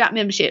hadn't heard about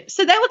membership.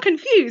 So they were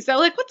confused. They were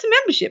like, what's a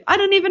membership? I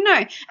don't even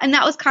know. And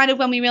that was kind of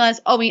when we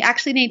realized, we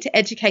actually need to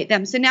educate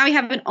them. So now we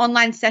have an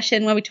online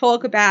session where we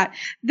talk about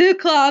the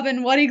club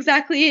and what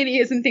exactly it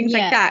is and things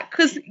like that.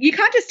 Because you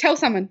can't just tell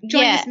someone,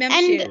 join this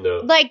membership.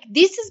 And like,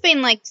 this has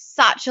been like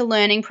such a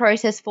learning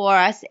process for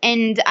us.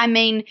 And I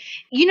mean,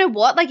 you know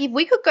what? Like, if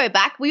we could go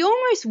back, we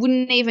almost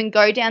wouldn't even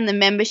go down the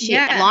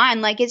membership line.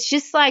 Like, it's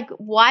just like,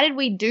 why did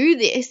we do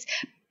this?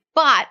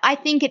 But I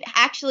think it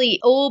actually,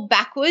 all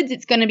backwards,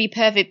 it's going to be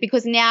perfect,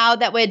 because now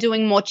that we're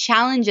doing more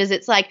challenges,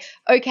 it's like,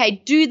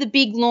 okay, do the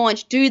big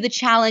launch, do the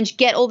challenge,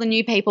 get all the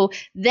new people,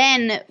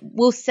 then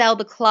we'll sell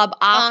the club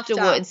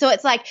afterwards. So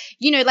it's like,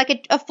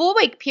 like a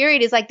 4-week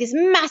period is like this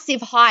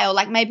massive high, or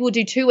like maybe we'll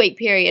do 2-week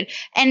period.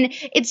 And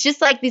it's just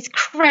like this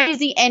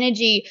crazy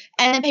energy.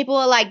 And then people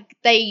are like,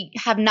 they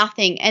have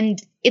nothing.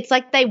 And it's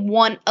like they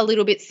want a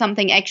little bit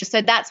something extra.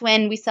 So that's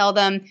when we sell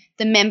them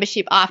the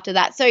membership after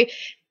that. So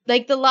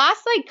like, the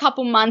last like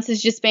couple months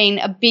has just been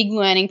a big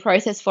learning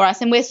process for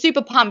us, and we're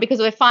super pumped because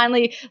we're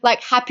finally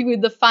like happy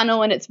with the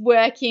funnel and it's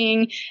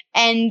working.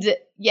 And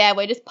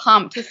we're just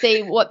pumped to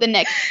see what the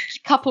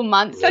next couple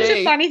months Such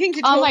a funny thing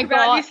to talk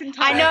about this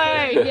entire.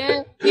 I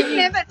know,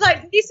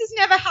 this has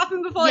never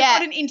happened before.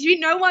 Like, on an interview,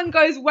 no one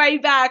goes way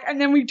back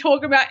and then we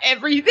talk about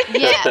everything.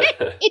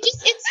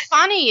 It's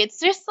funny.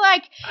 It's just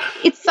like,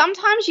 it's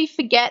sometimes you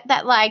forget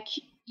that, like,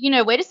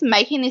 we're just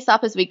making this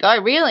up as we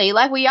go, really.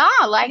 Like, we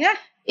are like.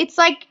 It's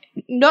like,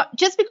 not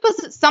just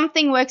because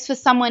something works for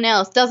someone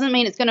else doesn't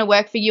mean it's going to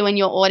work for you and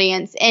your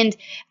audience. And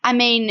I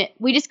mean,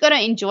 we just got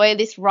to enjoy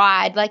this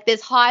ride. Like,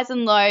 there's highs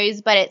and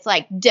lows, but it's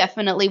like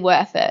definitely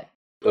worth it.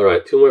 All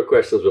right, 2 more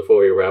questions before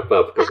we wrap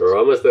up, because we're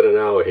almost at an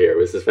hour here.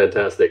 This is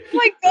fantastic. Oh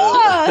my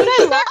God,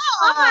 so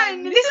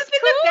fun. This has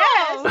been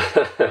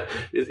the best.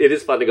 It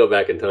is fun to go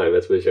back in time,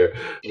 that's for sure.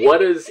 What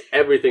does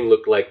everything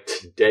look like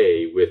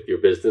today with your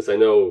business? I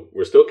know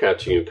we're still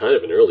catching you kind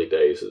of in early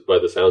days by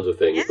the sounds of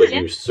things, but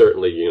you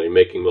certainly, you're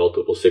making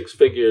multiple 6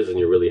 figures, and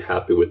you're really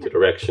happy with the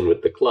direction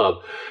with the club,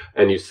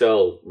 and you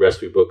sell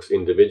recipe books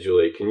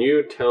individually. Can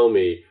you tell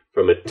me,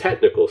 from a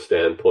technical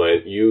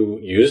standpoint, you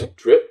use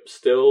Drip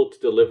still to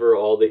deliver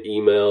all the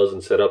emails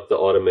and set up the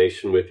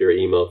automation with your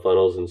email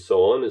funnels and so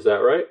on? Is that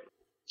right?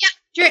 Yeah,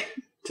 Drip.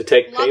 To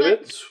take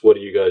payments, what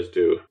do you guys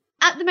do?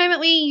 At the moment,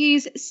 we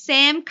use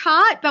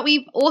Samcart, but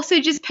we've also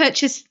just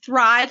purchased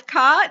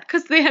Thrivecart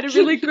because they had a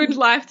really good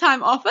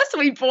lifetime offer, so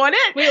we bought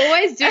it. We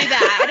always do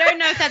that. I don't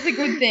know if that's a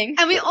good thing.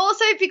 And we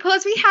also,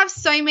 because we have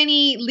so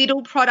many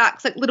little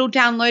products, like little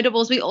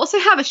downloadables, we also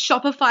have a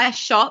Shopify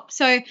shop.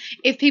 So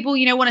if people,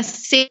 want to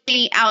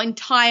see our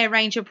entire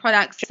range of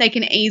products, they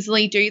can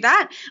easily do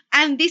that.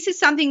 And this is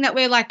something that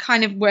we're like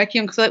kind of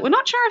working on because we're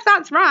not sure if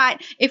that's right,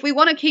 if we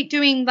want to keep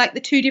doing like the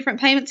 2 different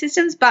payment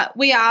systems, but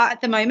we are at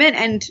the moment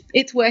and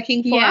it's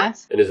working for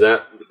us. And is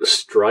that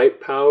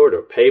Stripe powered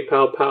or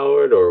PayPal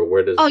powered, or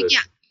where does yeah,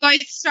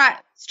 both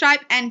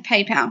Stripe and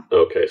PayPal.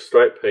 Okay,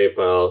 Stripe,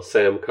 PayPal,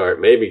 Samcart,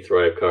 maybe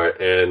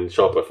Thrivecart, and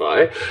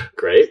Shopify.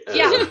 Great.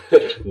 Yeah.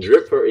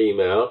 Drip for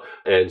email,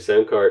 and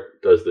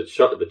Samcart does the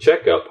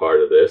checkout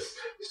part of this.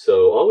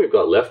 So all we've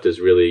got left is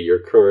really your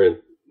current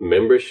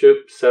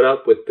membership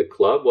setup with the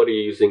club. What are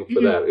you using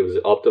for that? It was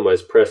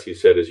Optimized Press, you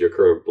said, is your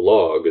current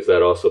blog. Is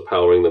that also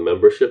powering the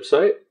membership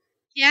site?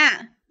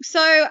 Yeah.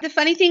 So the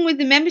funny thing with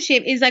the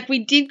membership is like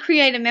we did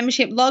create a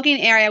membership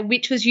login area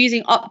which was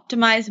using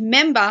Optimized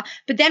Member,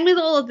 but then with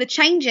all of the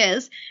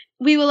changes,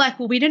 we were like,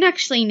 well, we don't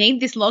actually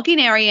need this login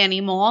area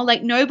anymore.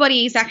 Like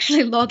nobody is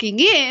actually logging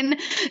in.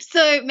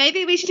 So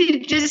maybe we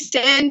should just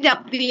send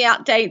up the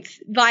updates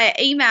via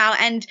email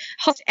and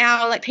host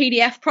our like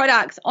PDF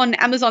products on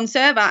Amazon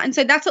server. And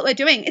so that's what we're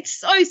doing. It's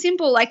so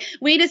simple. Like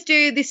we just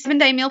do this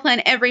 7-day meal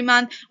plan every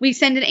month. We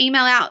send an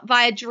email out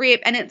via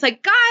Drip and it's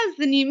like, guys,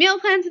 the new meal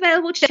plan's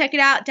available. Check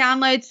it out,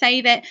 download,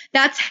 save it.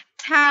 That's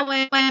how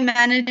we're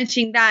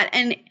managing that.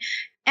 And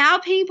our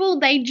people,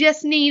 they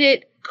just need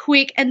it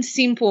quick and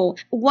simple.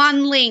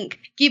 One link.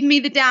 Give me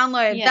the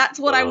download. Yeah. That's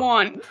what I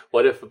want.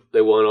 What if they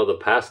want all the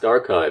past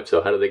archives?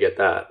 So how do they get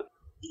that?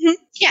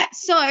 Yeah.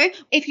 So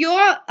if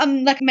you're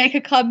like a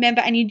Maker Club member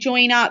and you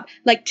join up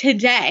like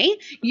today,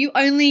 you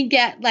only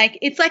get like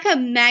it's like a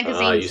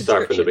magazine. You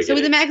start from the beginning. So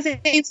with the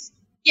magazines,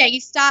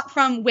 you start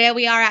from where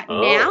we are at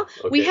now.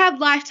 Okay. We have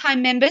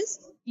lifetime members.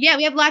 Yeah,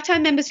 we have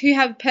lifetime members who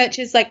have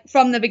purchased like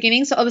from the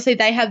beginning. So obviously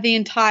they have the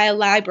entire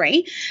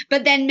library.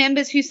 But then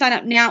members who sign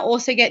up now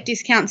also get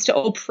discounts to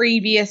all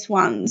previous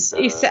ones.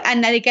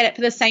 And they get it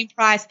for the same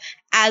price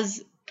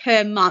as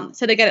per month.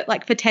 So they get it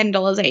like for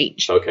 $10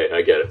 each. Okay,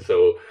 I get it.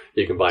 So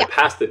you can buy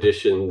past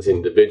editions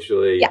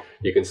individually. Yeah.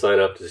 You can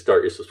sign up to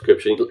start your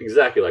subscription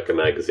exactly like a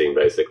magazine,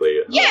 basically.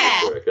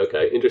 Yeah.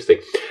 Okay, interesting.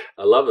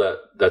 I love that.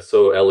 That's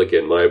so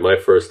elegant. My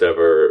first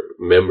ever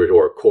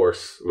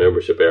course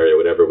membership area,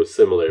 whatever, was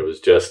similar. It was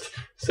just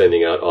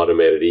sending out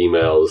automated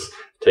emails,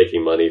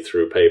 taking money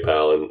through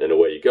PayPal, and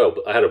away you go.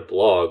 But I had a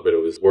blog, but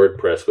it was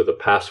WordPress with a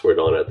password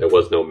on it. There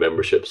was no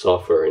membership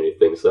software or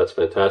anything, so that's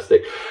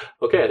fantastic.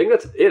 Okay, I think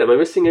that's it. Am I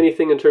missing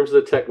anything in terms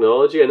of the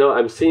technology? I know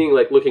I'm seeing,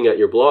 like, looking at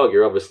your blog,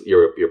 you're obviously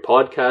you're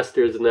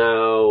podcasters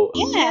now.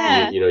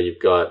 Yeah. You've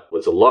got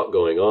there's a lot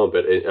going on,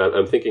 but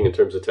I'm thinking in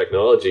terms of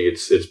technology,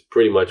 it's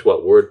pretty much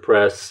what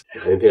WordPress.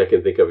 I don't think I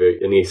can think of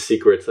any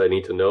secrets I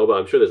need to know, but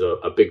I'm sure there's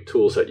a big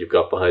tool set you've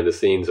got behind the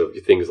scenes of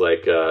things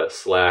like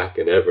Slack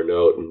and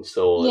Evernote and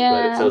so on. Yeah.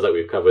 But it sounds like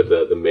we've covered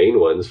the main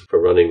ones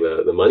for running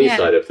the money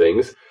side of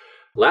things.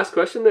 Last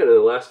question then in the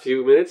last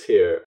few minutes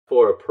here.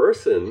 For a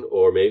person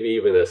or maybe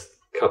even a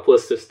couple of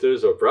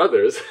sisters or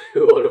brothers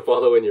who want to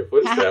follow in your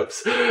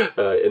footsteps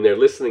and they're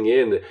listening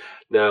in,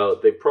 now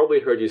they've probably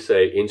heard you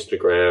say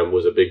Instagram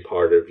was a big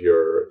part of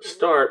your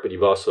start, but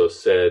you've also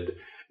said,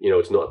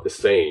 it's not the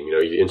same.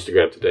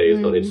 Instagram today is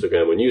not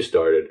Instagram when you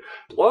started.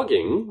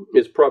 Blogging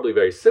is probably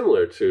very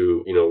similar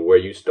to, where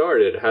you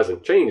started. It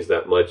hasn't changed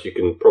that much. You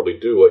can probably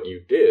do what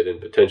you did and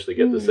potentially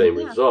get the same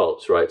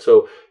results, right?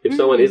 So if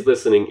someone is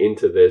listening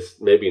into this,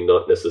 maybe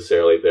not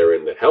necessarily they're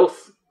in the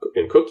health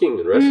and cooking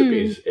and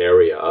recipes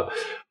area,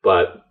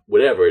 but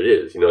whatever it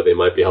is, they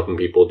might be helping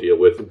people deal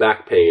with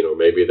back pain, or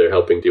maybe they're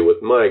helping deal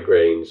with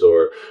migraines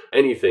or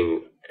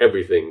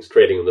everything's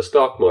trading on the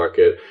stock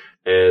market.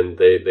 And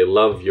they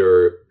love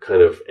your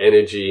kind of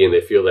energy and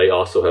they feel they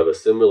also have a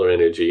similar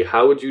energy.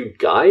 How would you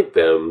guide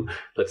them?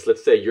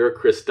 Let's say you're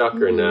Chris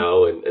Ducker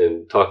now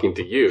and talking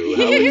to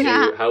you.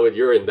 How would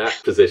you're in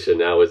that position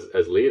now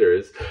as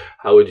leaders?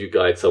 How would you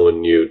guide someone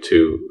new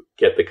to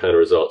get the kind of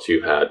results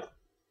you've had?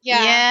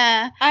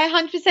 Yeah.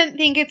 I 100%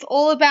 think it's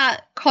all about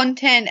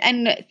content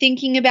and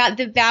thinking about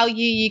the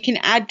value you can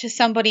add to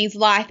somebody's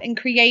life and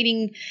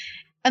creating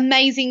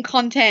amazing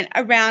content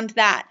around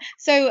that.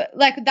 So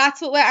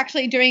that's what we're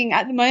actually doing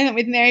at the moment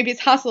with Merry Biz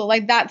Hustle.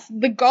 That's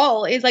the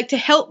goal, is to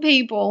help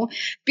people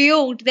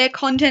build their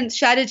content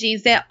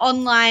strategies, their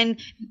online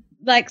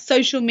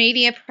social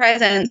media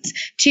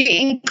presence, to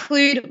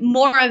include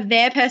more of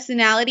their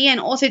personality and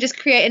also just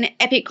create an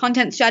epic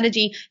content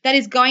strategy that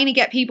is going to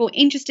get people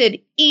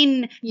interested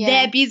in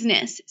their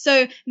business.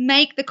 So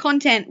make the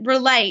content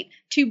relate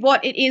to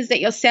what it is that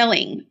you're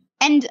selling.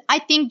 And I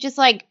think just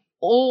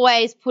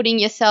always putting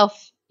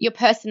your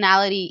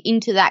personality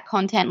into that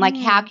content.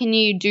 How can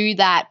you do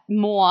that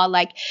more?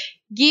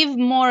 Give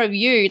more of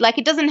you.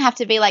 It doesn't have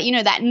to be that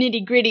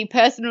nitty gritty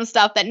personal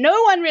stuff that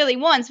no one really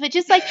wants, but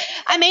just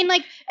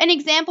an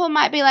example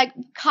might be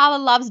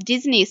Carla loves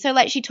Disney. So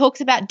she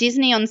talks about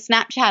Disney on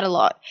Snapchat a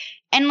lot.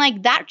 And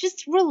like that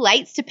just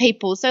relates to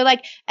people. So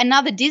like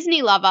another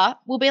Disney lover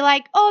will be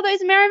like, oh,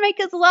 those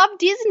Merrymakers love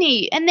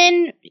Disney. And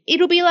then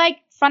it'll be like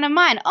front of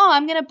mind, oh,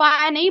 I'm going to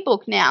buy an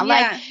ebook now. Yeah.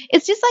 Like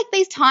it's just like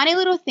these tiny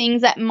little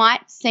things that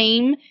might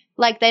seem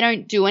like they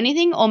don't do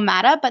anything or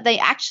matter, but they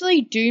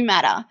actually do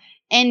matter.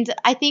 And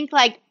I think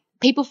like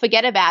people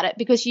forget about it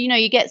because, you know,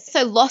 you get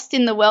so lost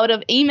in the world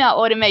of email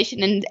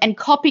automation and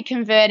copy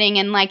converting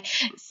and like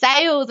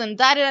sales and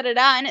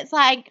da-da-da-da. And it's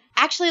like,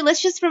 actually,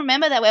 let's just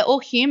remember that we're all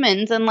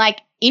humans and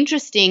like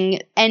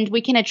interesting, and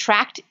we can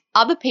attract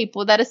other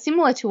people that are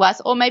similar to us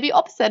or maybe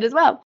opposite as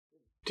well.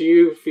 Do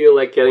you feel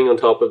like getting on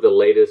top of the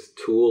latest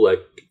tool, like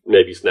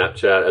maybe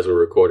Snapchat, as we're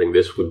recording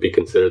this, would be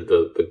considered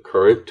the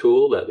current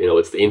tool that, you know,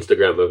 it's the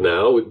Instagram of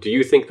now? Do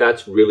you think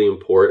that's really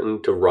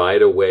important to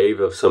ride a wave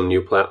of some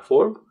new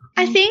platform?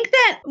 I think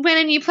that when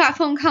a new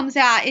platform comes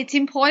out, it's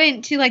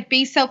important to like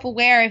be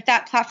self-aware if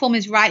that platform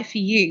is right for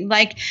you.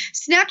 Like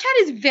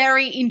Snapchat is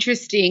very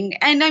interesting.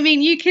 And I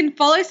mean, you can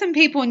follow some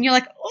people and you're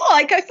like, oh,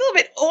 like I feel a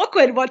bit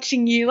awkward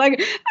watching you.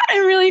 Like I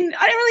don't really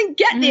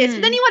get this.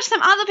 But then you watch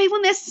some other people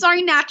and they're so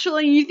natural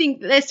and you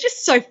think they're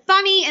just so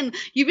funny and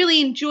you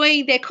really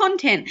enjoy their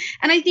content.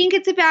 And I think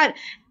it's about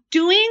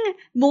doing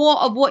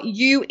more of what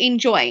you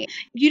enjoy.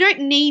 You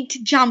don't need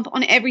to jump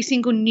on every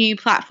single new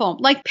platform.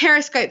 Like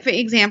Periscope, for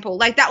example.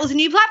 Like that was a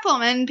new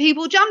platform and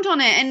people jumped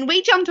on it and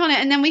we jumped on it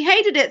and then we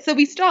hated it, so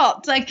we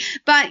stopped. Like,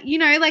 but you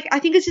know, like I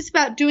think it's just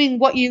about doing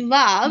what you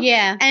love.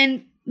 Yeah.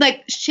 And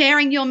like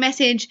sharing your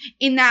message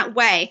in that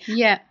way.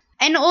 Yeah.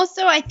 And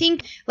also I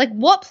think like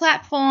what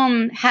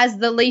platform has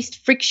the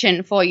least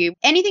friction for you?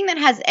 Anything that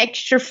has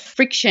extra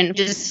friction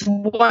just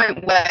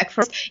won't work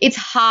for us. It's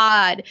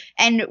hard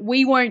and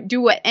we won't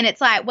do it. And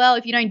it's like, well,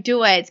 if you don't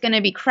do it, it's going to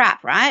be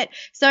crap, right?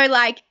 So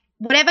like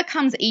whatever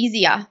comes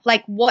easier,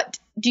 like what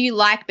do you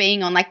like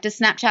being on? Like does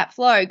Snapchat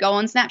flow? Go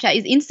on Snapchat.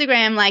 Is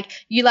Instagram like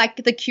you like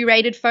the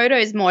curated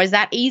photos more? Is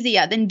that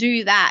easier? Then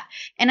do that.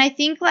 And I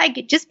think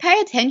like just pay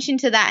attention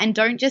to that and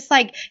don't just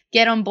like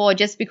get on board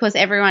just because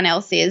everyone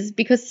else is,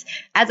 because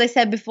as I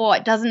said before,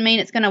 it doesn't mean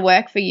it's going to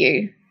work for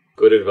you.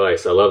 Good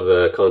advice. I love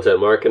the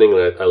content marketing,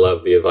 and I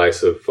love the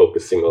advice of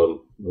focusing on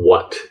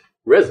what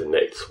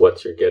resonates,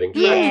 what you're getting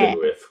traction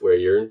with, where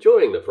you're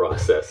enjoying the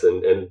process,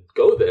 and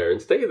go there and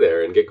stay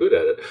there and get good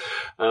at it.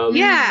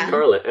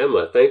 Carla,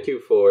 Emma, thank you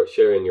for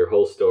sharing your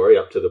whole story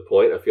up to the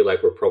point. I feel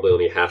like we're probably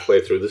only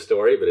halfway through the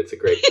story, but it's a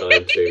great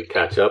time to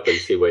catch up and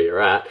see where you're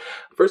at.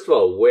 First of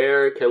all,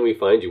 where can we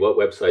find you? What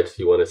websites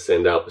do you want to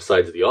send out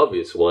besides the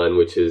obvious one,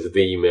 which is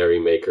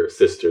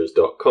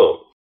themerrymakersisters.com?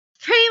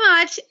 Pretty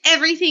much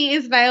everything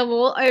is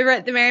available over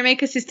at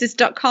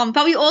themerrymakersisters.com.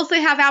 But we also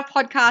have our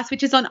podcast,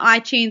 which is on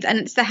iTunes, and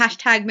it's the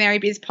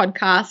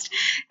 #MerryBizPodcast.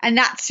 And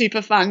that's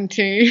super fun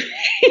too.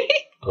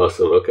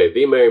 Awesome. Okay,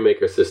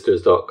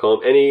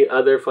 themerrymakersisters.com. Any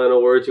other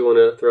final words you want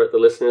to throw at the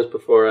listeners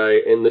before I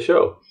end the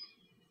show?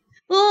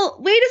 Well,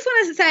 we just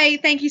want to say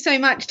thank you so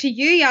much to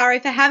you, Yaro,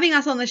 for having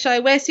us on the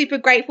show. We're super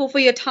grateful for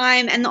your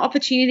time and the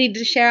opportunity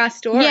to share our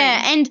story.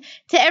 Yeah, and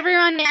to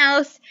everyone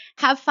else,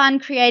 have fun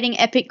creating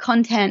epic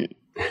content.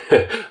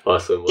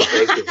 Awesome. Well,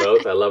 thank you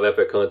both. I love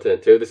epic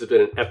content too. This has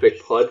been an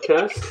epic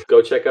podcast.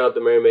 Go check out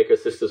the Merrymaker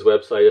Sisters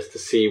website just to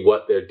see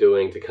what they're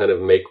doing to kind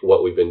of make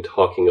what we've been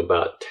talking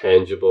about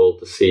tangible,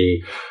 to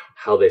see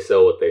how they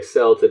sell what they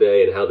sell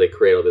today and how they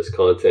create all this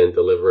content,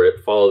 deliver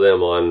it. Follow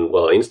them on,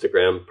 well,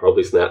 Instagram,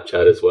 probably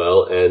Snapchat as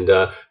well. And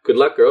good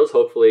luck, girls.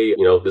 Hopefully,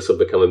 you know, this will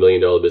become $1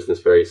 million business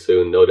very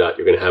soon. No doubt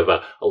you're going to have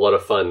a lot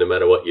of fun no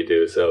matter what you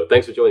do. So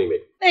thanks for joining me.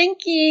 Thank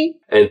you.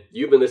 And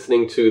you've been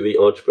listening to the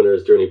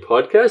Entrepreneur's Journey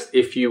podcast.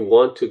 If you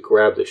want to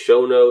grab the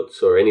show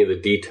notes or any of the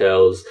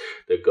details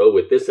that go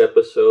with this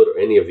episode or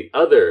any of the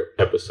other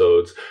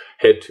episodes,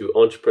 head to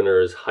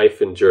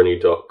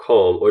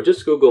entrepreneurs-journey.com or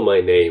just Google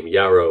my name,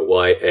 Yaro,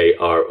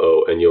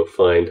 Y-A-R-O, and you'll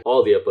find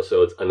all the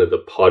episodes under the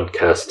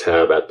podcast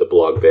tab at the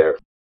blog there.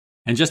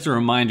 And just a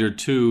reminder,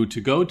 too,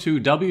 to go to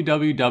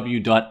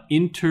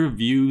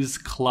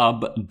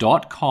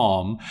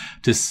www.interviewsclub.com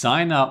to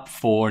sign up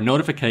for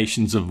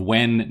notifications of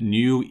when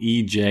new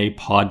EJ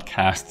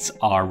podcasts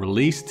are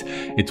released.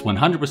 It's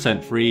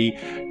 100% free.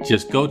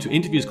 Just go to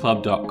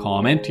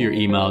interviewsclub.com, enter your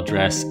email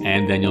address,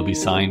 and then you'll be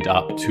signed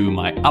up to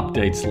my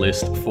updates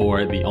list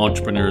for the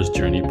Entrepreneur's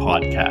Journey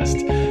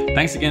podcast.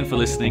 Thanks again for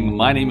listening.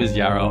 My name is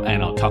Yaro,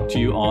 and I'll talk to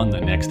you on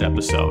the next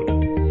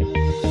episode.